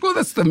thing. Well,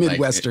 that's the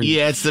Midwestern.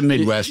 It's the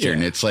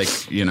Midwestern. Yeah. It's like,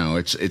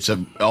 it's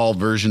all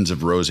versions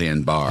of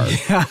Roseanne Barr.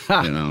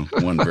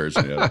 One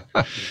version of it.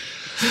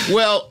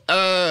 Well,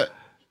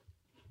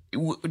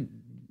 you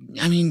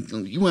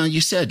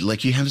said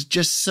you have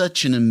just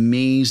such an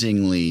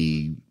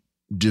amazingly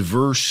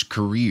diverse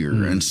career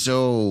and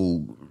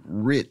so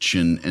rich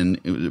and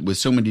with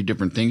so many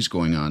different things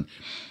going on.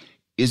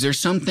 Is there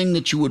something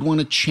that you would want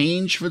to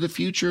change for the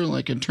future,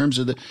 like in terms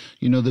of the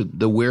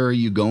where are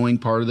you going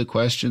part of the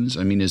questions?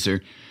 I mean, is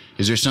there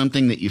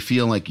something that you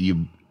feel like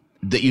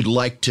that you'd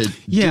like to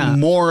do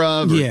more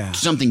of, or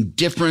something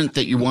different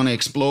that you want to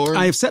explore?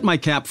 I have set my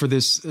cap for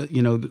this,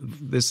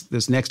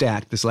 this next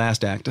act, this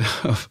last act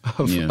of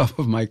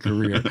my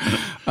career. Is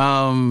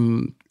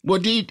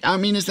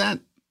that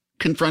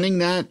confronting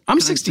that? I'm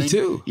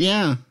 62.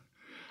 Yeah.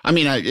 I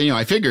mean,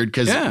 I figured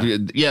because,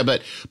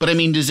 but I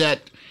mean, does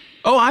that?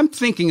 Oh, I'm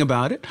thinking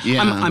about it.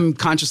 Yeah. I'm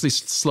consciously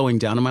slowing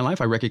down in my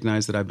life. I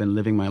recognize that I've been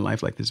living my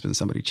life like there's been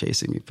somebody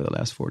chasing me for the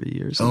last 40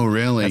 years. Oh,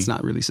 really? That's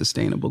not really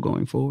sustainable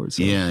going forward.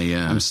 So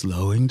yeah. I'm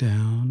slowing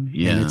down.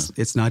 Yeah. And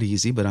it's not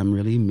easy, but I'm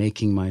really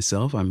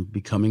I'm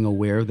becoming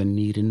aware of the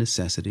need and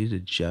necessity to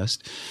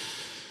just...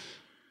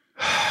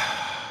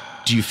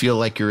 Do you feel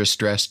like you're a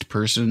stressed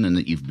person and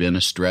that you've been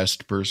a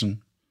stressed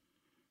person?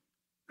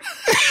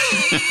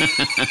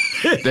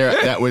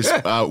 That was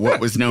what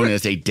was known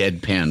as a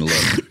deadpan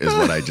look is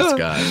what I just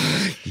got.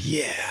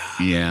 Yeah.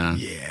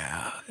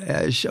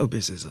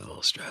 Showbiz is a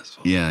little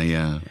stressful.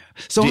 Yeah.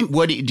 So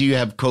do you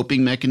have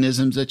coping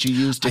mechanisms that you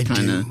use to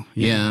kind of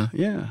yeah.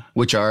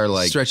 Which are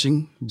like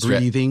stretching,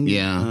 breathing.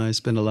 Yeah. I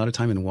spend a lot of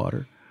time in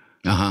water.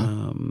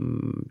 Yeah.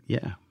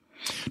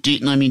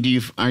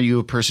 Are you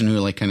a person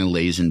who kind of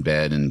lays in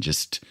bed and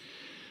just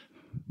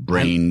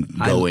brain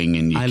going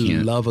and you can't.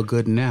 I love a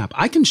good nap.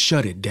 I can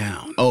shut it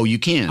down. Oh, you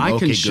can? I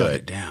okay, can shut good.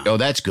 it down. Oh,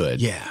 that's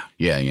good. Yeah.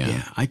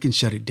 Yeah. I can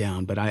shut it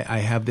down, but I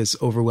have this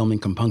overwhelming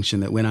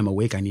compunction that when I'm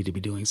awake, I need to be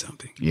doing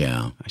something.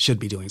 Yeah. I should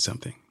be doing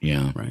something.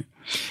 Yeah. Right.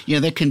 Yeah,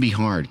 that can be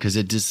hard because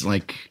it just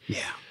like. Yeah.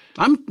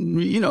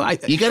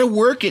 You got to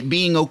work at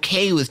being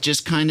okay with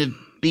just kind of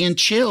being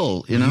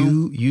chill, you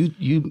know?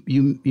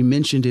 You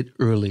mentioned it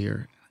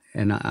earlier,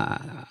 and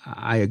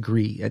I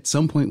agree. At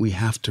some point, we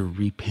have to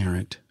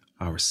reparent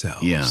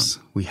ourselves. Yeah.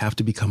 We have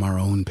to become our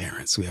own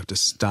parents. We have to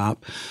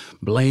stop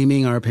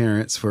blaming our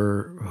parents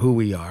for who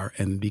we are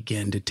and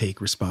begin to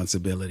take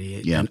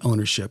responsibility and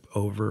ownership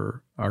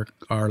over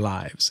our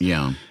lives.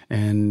 Yeah.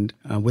 And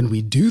when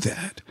we do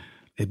that,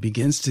 it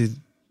begins to,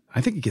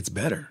 I think it gets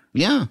better.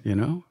 Yeah. You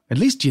know, at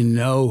least you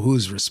know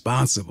who's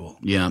responsible.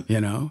 Yeah.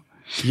 You know,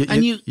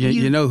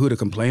 you know who to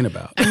complain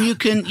about. And you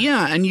can,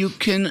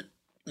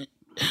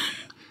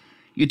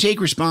 you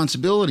take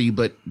responsibility,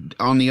 but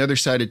on the other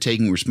side of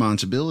taking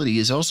responsibility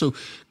is also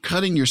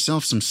cutting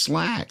yourself some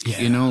slack.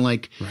 Yeah. You know,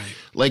 like Right.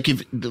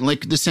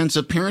 the sense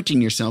of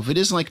parenting yourself. It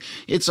is like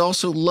it's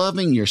also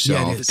loving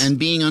yourself and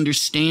being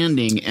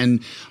understanding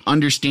and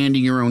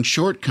understanding your own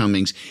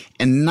shortcomings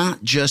and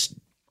not just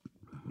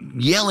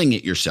yelling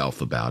at yourself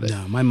about it.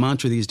 No, my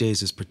mantra these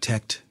days is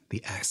protect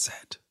the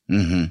asset.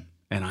 Mm-hmm.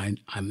 And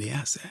I'm the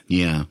asset.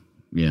 Yeah.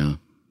 Yeah.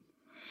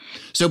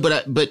 So,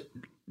 but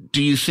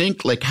do you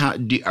think like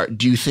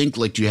do you think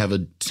like do you have a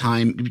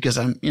time, because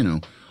I'm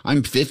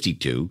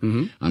 52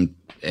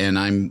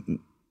 Mm-hmm.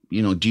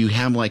 do you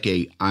have like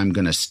I'm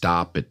going to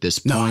stop at this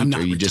point? No, I'm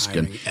not or you're just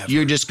going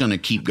to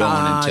keep going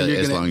until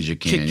as long as you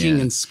can. Kicking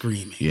and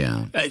screaming.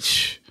 Yeah.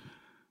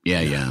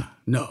 Yeah.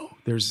 No,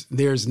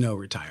 there's no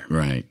retirement.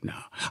 Right. No.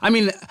 I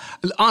mean,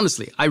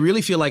 honestly, I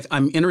really feel like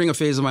I'm entering a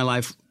phase of my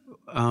life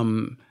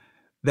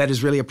that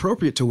is really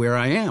appropriate to where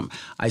I am.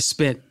 I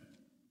spent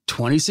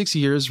 26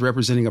 years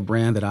representing a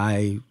brand that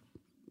I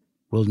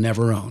will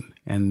never own.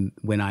 And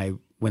when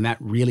that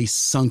really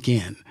sunk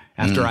in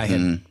after I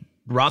had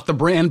brought the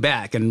brand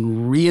back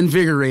and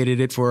reinvigorated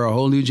it for a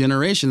whole new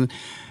generation,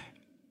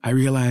 I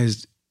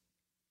realized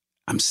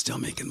I'm still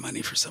making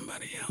money for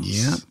somebody else.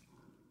 Yeah.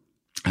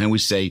 I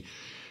always say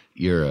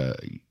you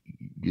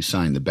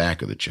sign the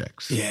back of the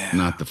checks,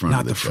 not the front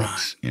of the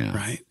checks. Yeah.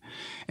 Right.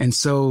 And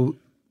so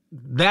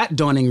that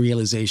dawning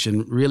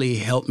realization really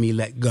helped me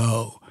let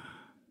go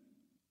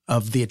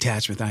of the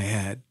attachment I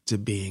had to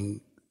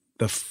being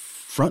the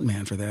front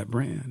man for that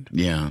brand.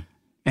 Yeah.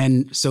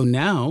 And so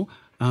now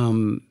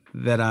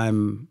that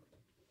I'm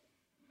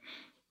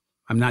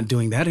not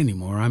doing that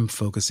anymore, I'm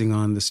focusing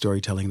on the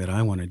storytelling that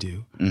I want to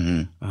do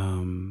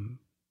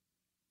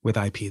with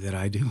IP that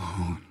I do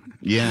own.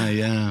 Yeah.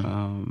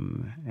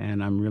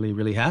 And I'm really,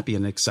 really happy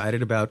and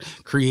excited about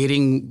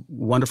creating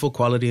wonderful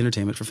quality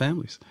entertainment for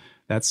families.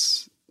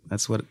 That's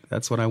what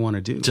I want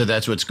to do. So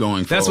that's what's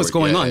going forward. That's what's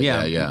going on.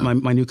 Yeah. Yeah.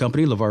 My new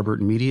company, LeVar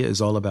Burton Media,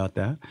 is all about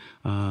that.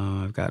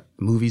 I've got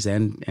movies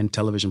and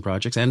television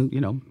projects, and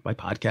my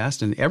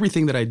podcast, and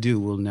everything that I do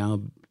will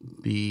now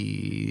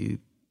be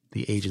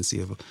the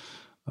agency of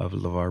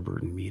LeVar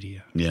Burton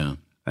Media. Yeah.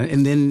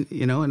 And then,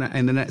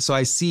 so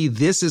I see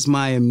this as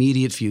my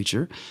immediate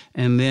future,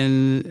 and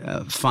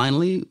then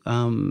finally,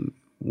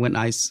 when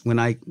I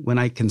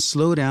can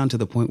slow down to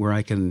the point where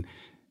I can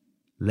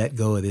let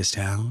go of this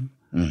town.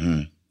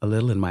 Mm-hmm. A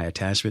little in my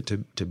attachment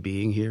to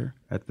being here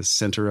at the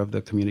center of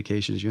the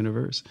communications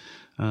universe.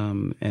 I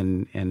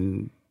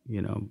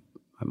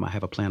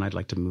have a plan. I'd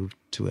like to move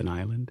to an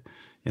island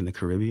in the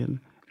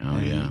Caribbean.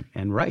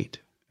 And write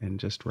and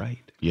just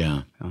write.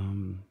 Yeah.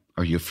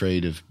 Are you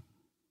afraid of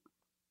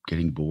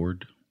getting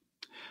bored?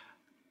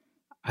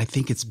 I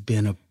think it's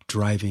been a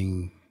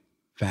driving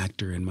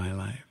factor in my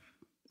life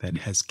that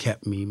has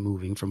kept me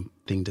moving from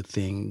thing to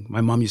thing. My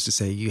mom used to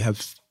say, you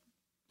have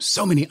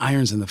so many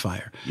irons in the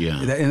fire.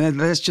 Yeah. And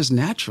that's just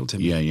natural to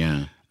me.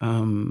 Yeah.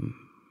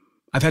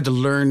 I've had to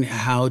learn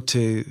I've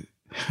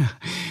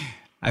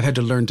had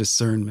to learn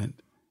discernment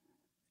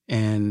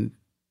and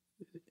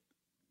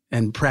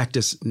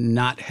practice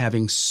not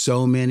having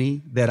so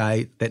many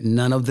that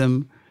none of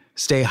them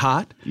stay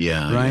hot.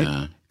 Yeah. Right?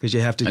 Yeah. Because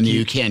you have to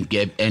you can't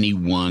give any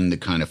one the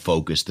kind of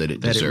focus that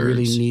it deserves. That it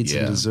really needs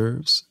and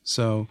deserves.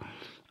 So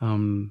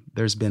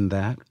there's been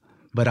that.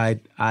 But I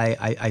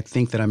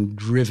think that I'm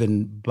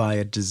driven by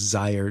a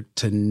desire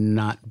to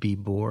not be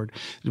bored.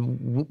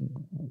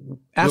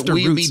 After will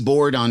you be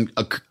bored on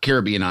a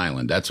Caribbean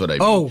island? That's what I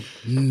mean. Oh,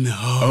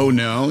 no. Oh,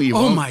 no? You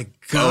won't? My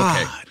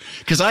God. Okay.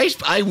 Because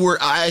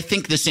I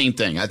think the same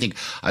thing. I think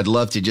I'd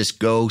love to just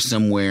go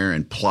somewhere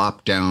and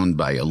plop down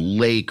by a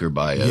lake or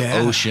by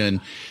an ocean.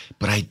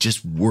 But I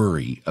just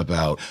worry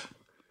about...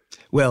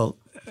 Well...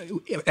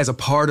 As a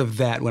part of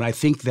that, when I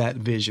think that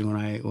vision,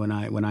 when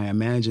I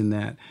imagine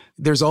that,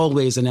 there's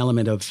always an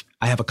element of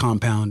I have a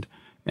compound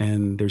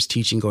and there's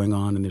teaching going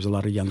on and there's a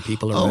lot of young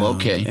people around. Oh,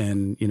 okay.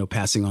 And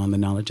passing on the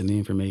knowledge and the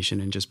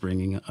information and just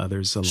bringing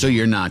others along. So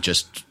you're not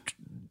just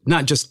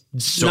not just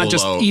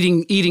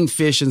eating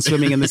fish and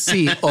swimming in the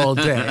sea all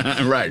day.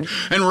 Right.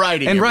 And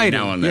writing every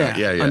now and then.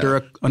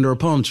 Yeah. Under a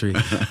palm tree.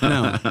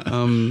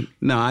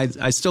 No.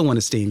 I still want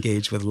to stay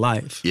engaged with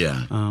life.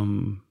 Yeah.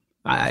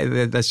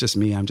 That's just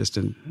me. I'm just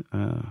I'm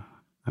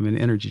an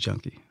energy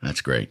junkie.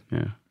 That's great.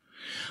 Yeah.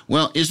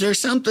 Well, is there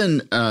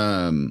something,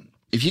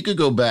 if you could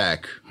go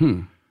back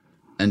and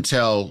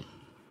tell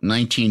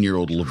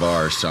 19-year-old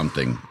LeVar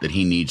something that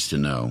he needs to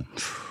know,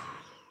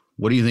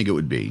 what do you think it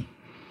would be?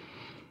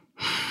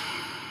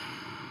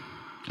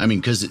 I mean,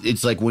 because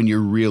it's like when you're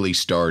really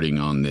starting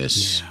on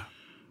this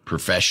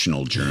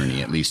professional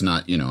journey, at least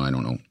not, I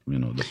don't know,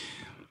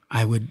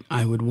 I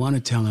would want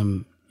to tell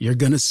him, you're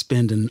going to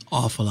spend an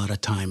awful lot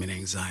of time in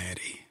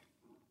anxiety.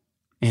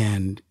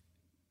 And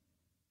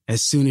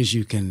as soon as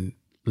you can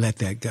let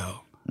that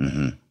go,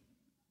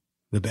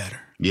 the better.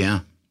 Yeah.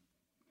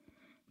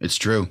 It's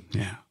true.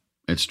 Yeah.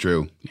 It's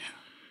true. Yeah.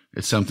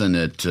 It's something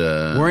that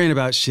worrying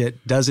about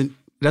shit doesn't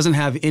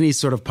have any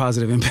sort of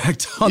positive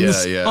impact on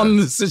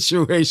the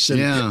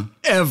situation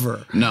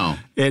ever. No.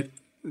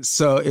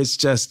 So it's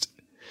just,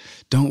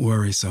 don't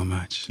worry so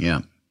much.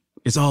 Yeah.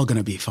 It's all going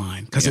to be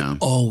fine because it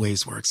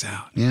always works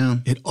out. Yeah.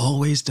 It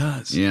always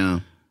does. Yeah.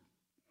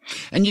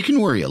 And you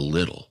can worry a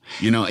little.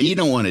 You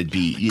don't want to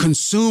be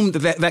consumed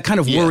that kind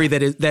of worry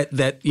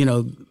that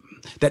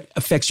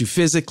affects you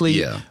physically.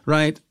 Yeah.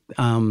 Right.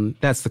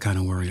 That's the kind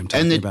of worry I'm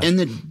talking about.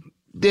 And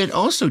that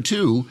also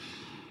too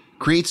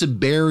creates a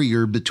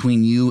barrier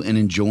between you and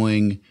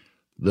enjoying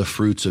the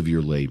fruits of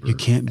your labor. You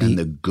can't be and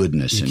the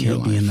goodness in your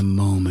life. You can't be in the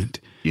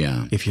moment.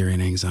 Yeah. If you're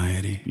in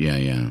anxiety. Yeah.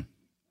 Yeah.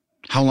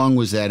 How long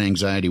was that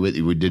anxiety with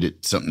you? Did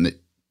it something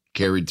that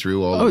carried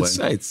through all the way?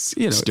 It's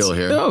still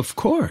here. Oh, of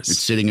course. It's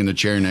sitting in the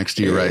chair next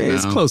to you right now.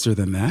 It's closer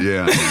than that.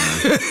 Yeah.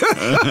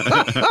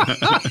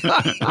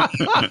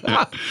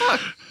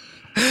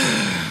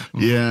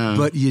 Yeah.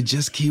 But you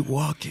just keep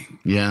walking.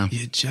 Yeah.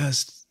 You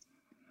just,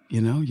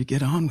 you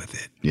get on with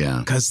it. Yeah.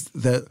 Because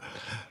the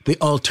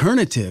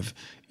alternative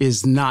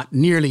is not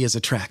nearly as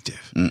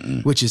attractive,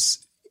 which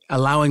is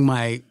allowing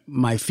my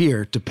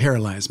fear to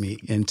paralyze me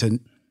into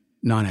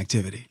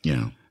non-activity.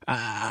 Yeah.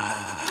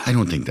 I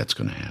don't think that's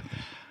going to happen.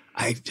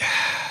 I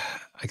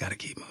got to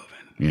keep moving.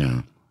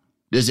 Yeah.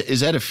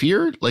 Is that a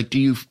fear? Like, do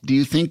you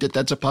think that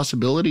that's a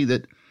possibility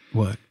that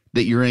what?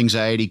 That your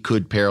anxiety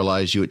could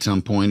paralyze you at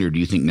some point, or do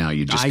you think now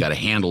you just got a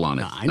handle on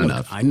it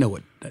enough? I know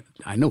what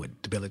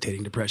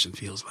debilitating depression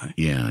feels like.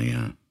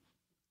 Yeah.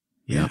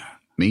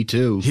 Me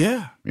too.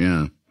 Yeah.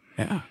 Yeah.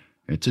 Yeah.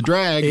 It's a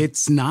drag.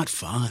 It's not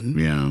fun.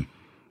 Yeah.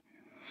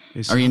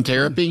 Are you in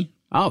therapy?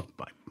 Oh,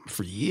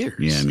 for years.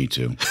 Yeah, me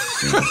too.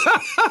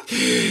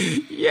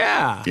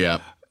 Yeah. Yeah.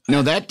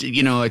 No,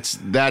 it's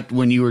that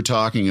when you were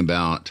talking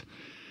about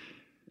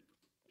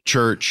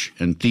church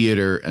and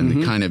theater and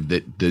the kind of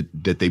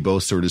that they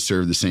both sort of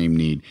serve the same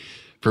need.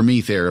 For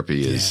me,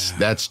 therapy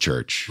that's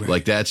church. Right.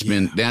 Like that's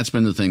been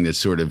the thing that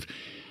sort of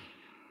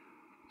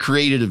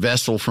created a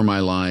vessel for my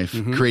life,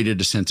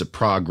 created a sense of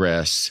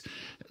progress,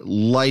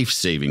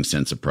 life-saving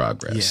sense of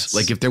progress. Yes.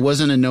 Like if there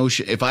wasn't a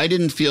notion, if I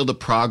didn't feel the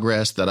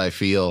progress that I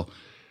feel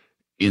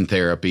in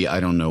therapy, I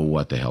don't know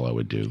what the hell I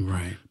would do.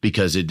 Right.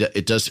 Because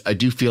it does, I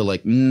do feel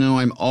like, no,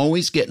 I'm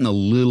always getting a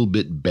little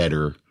bit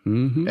better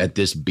at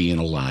this being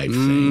alive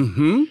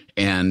thing.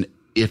 And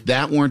if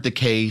that weren't the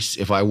case,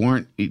 if I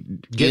weren't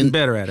getting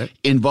better at it,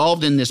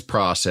 involved in this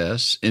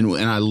process, and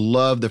I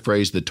love the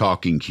phrase, the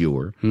talking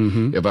cure.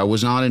 If I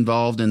was not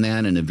involved in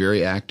that in a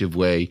very active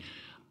way,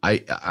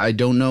 I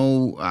don't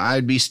know,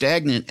 I'd be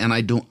stagnant. And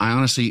I don't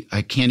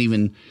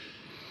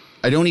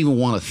even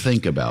want to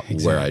think about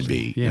where I'd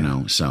be,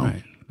 so.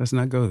 Right. Let's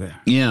not go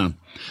there. Yeah.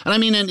 And I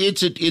mean, and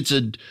it's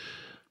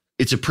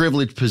a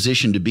privileged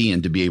position to be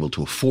in, to be able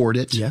to afford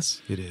it.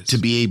 Yes, it is. To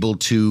be able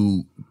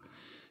to,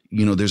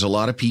 there's a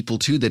lot of people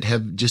too that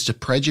have just a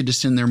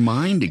prejudice in their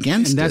mind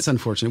against it. And that's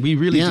unfortunate. We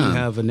really do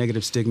have a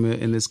negative stigma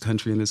in this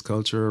country, in this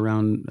culture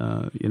around,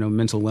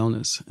 mental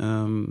wellness.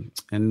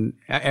 And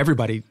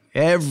everybody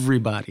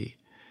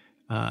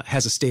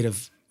has a state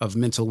of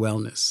mental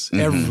wellness.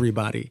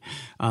 Everybody.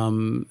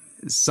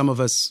 Some of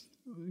us,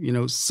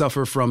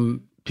 suffer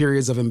from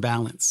periods of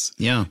imbalance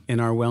in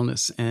our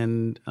wellness,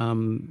 and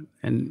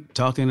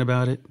talking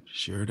about it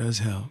sure does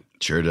help.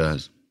 Sure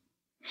does.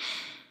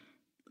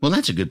 Well,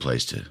 that's a good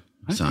place to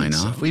sign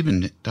off. We've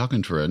been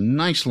talking for a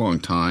nice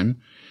long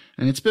time,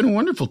 and it's been a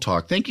wonderful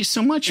talk. Thank you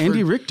so much,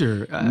 Andy for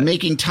Richter,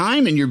 making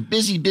time in your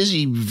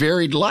busy,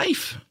 varied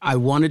life. I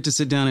wanted to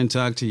sit down and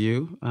talk to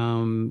you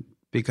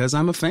because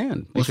I'm a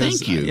fan. Well,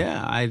 thank you.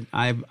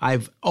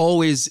 I've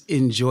always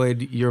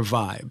enjoyed your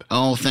vibe.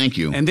 Oh, thank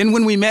you. And then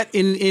when we met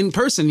in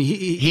person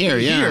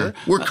here,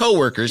 we're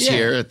coworkers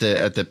here at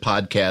the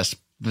podcast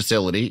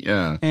facility.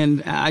 Yeah.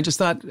 And I just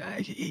thought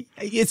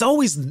it's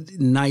always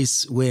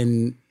nice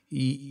when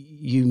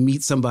you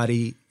meet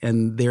somebody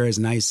and they're as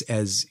nice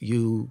as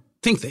you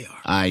think they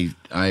are. I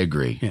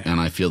agree. Yeah. And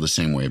I feel the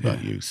same way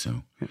about you.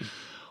 So,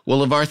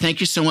 well, LeVar,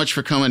 thank you so much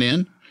for coming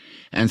in.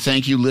 And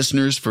thank you,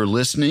 listeners, for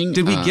listening.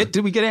 Did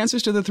we get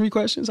answers to the 3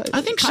 questions?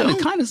 I think so.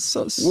 Kind of.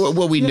 So,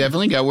 well, we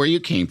definitely got where you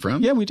came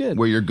from. Yeah, we did.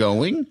 Where you're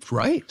going.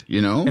 Right.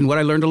 You know. And what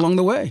I learned along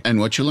the way. And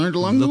what you learned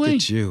along the way. Look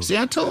at you. See,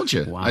 I told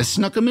you. Wow. I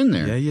snuck them in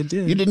there. Yeah, you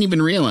did. You didn't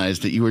even realize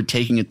that you were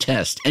taking a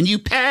test. And you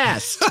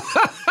passed.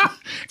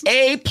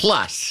 A+.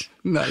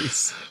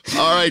 Nice.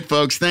 All right,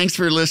 folks. Thanks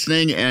for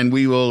listening. And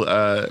we will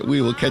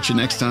catch you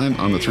next time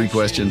on the 3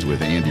 Questions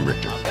with Andy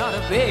Richter. Got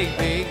a big,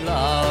 big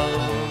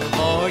love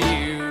for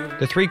you.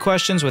 The 3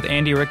 Questions with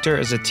Andy Richter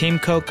is a Team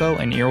Coco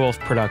and Earwolf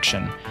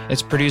production.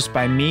 It's produced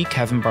by me,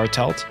 Kevin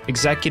Bartelt,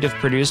 executive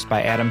produced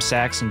by Adam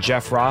Sachs and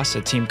Jeff Ross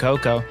at Team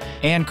Coco,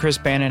 and Chris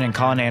Bannon and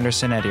Colin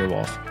Anderson at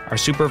Earwolf. Our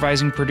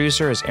supervising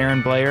producer is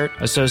Aaron Blair,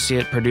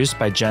 associate produced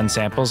by Jen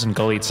Samples and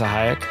Galit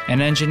Sahayek, and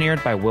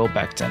engineered by Will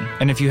Beckton.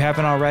 And if you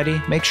haven't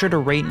already, make sure to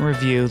rate and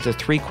review the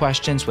 3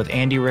 Questions with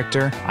Andy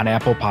Richter on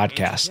Apple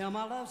Podcasts.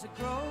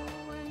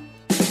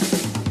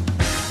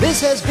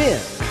 This has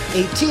been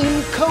a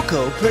Team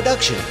Coco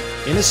production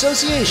in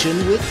association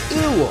with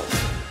Earwolf.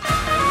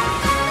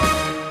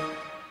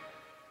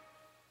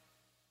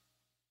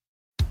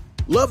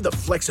 Love the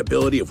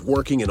flexibility of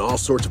working in all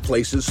sorts of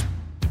places?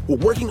 Well,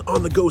 working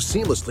on the go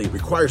seamlessly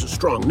requires a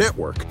strong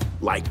network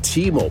like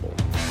T-Mobile.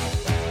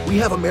 We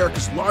have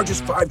America's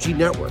largest 5G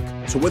network,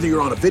 so whether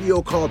you're on a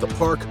video call at the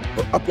park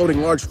or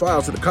uploading large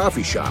files at a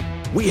coffee shop,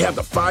 we have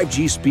the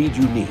 5G speed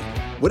you need.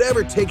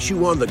 Whatever takes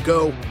you on the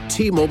go,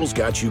 T-Mobile's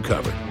got you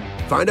covered.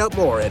 Find out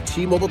more at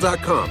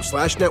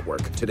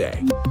T-Mobile.com/network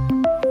today.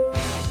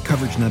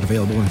 Coverage not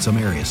available in some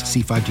areas.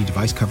 See 5G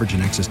device coverage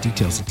and access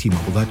details at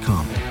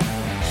T-Mobile.com.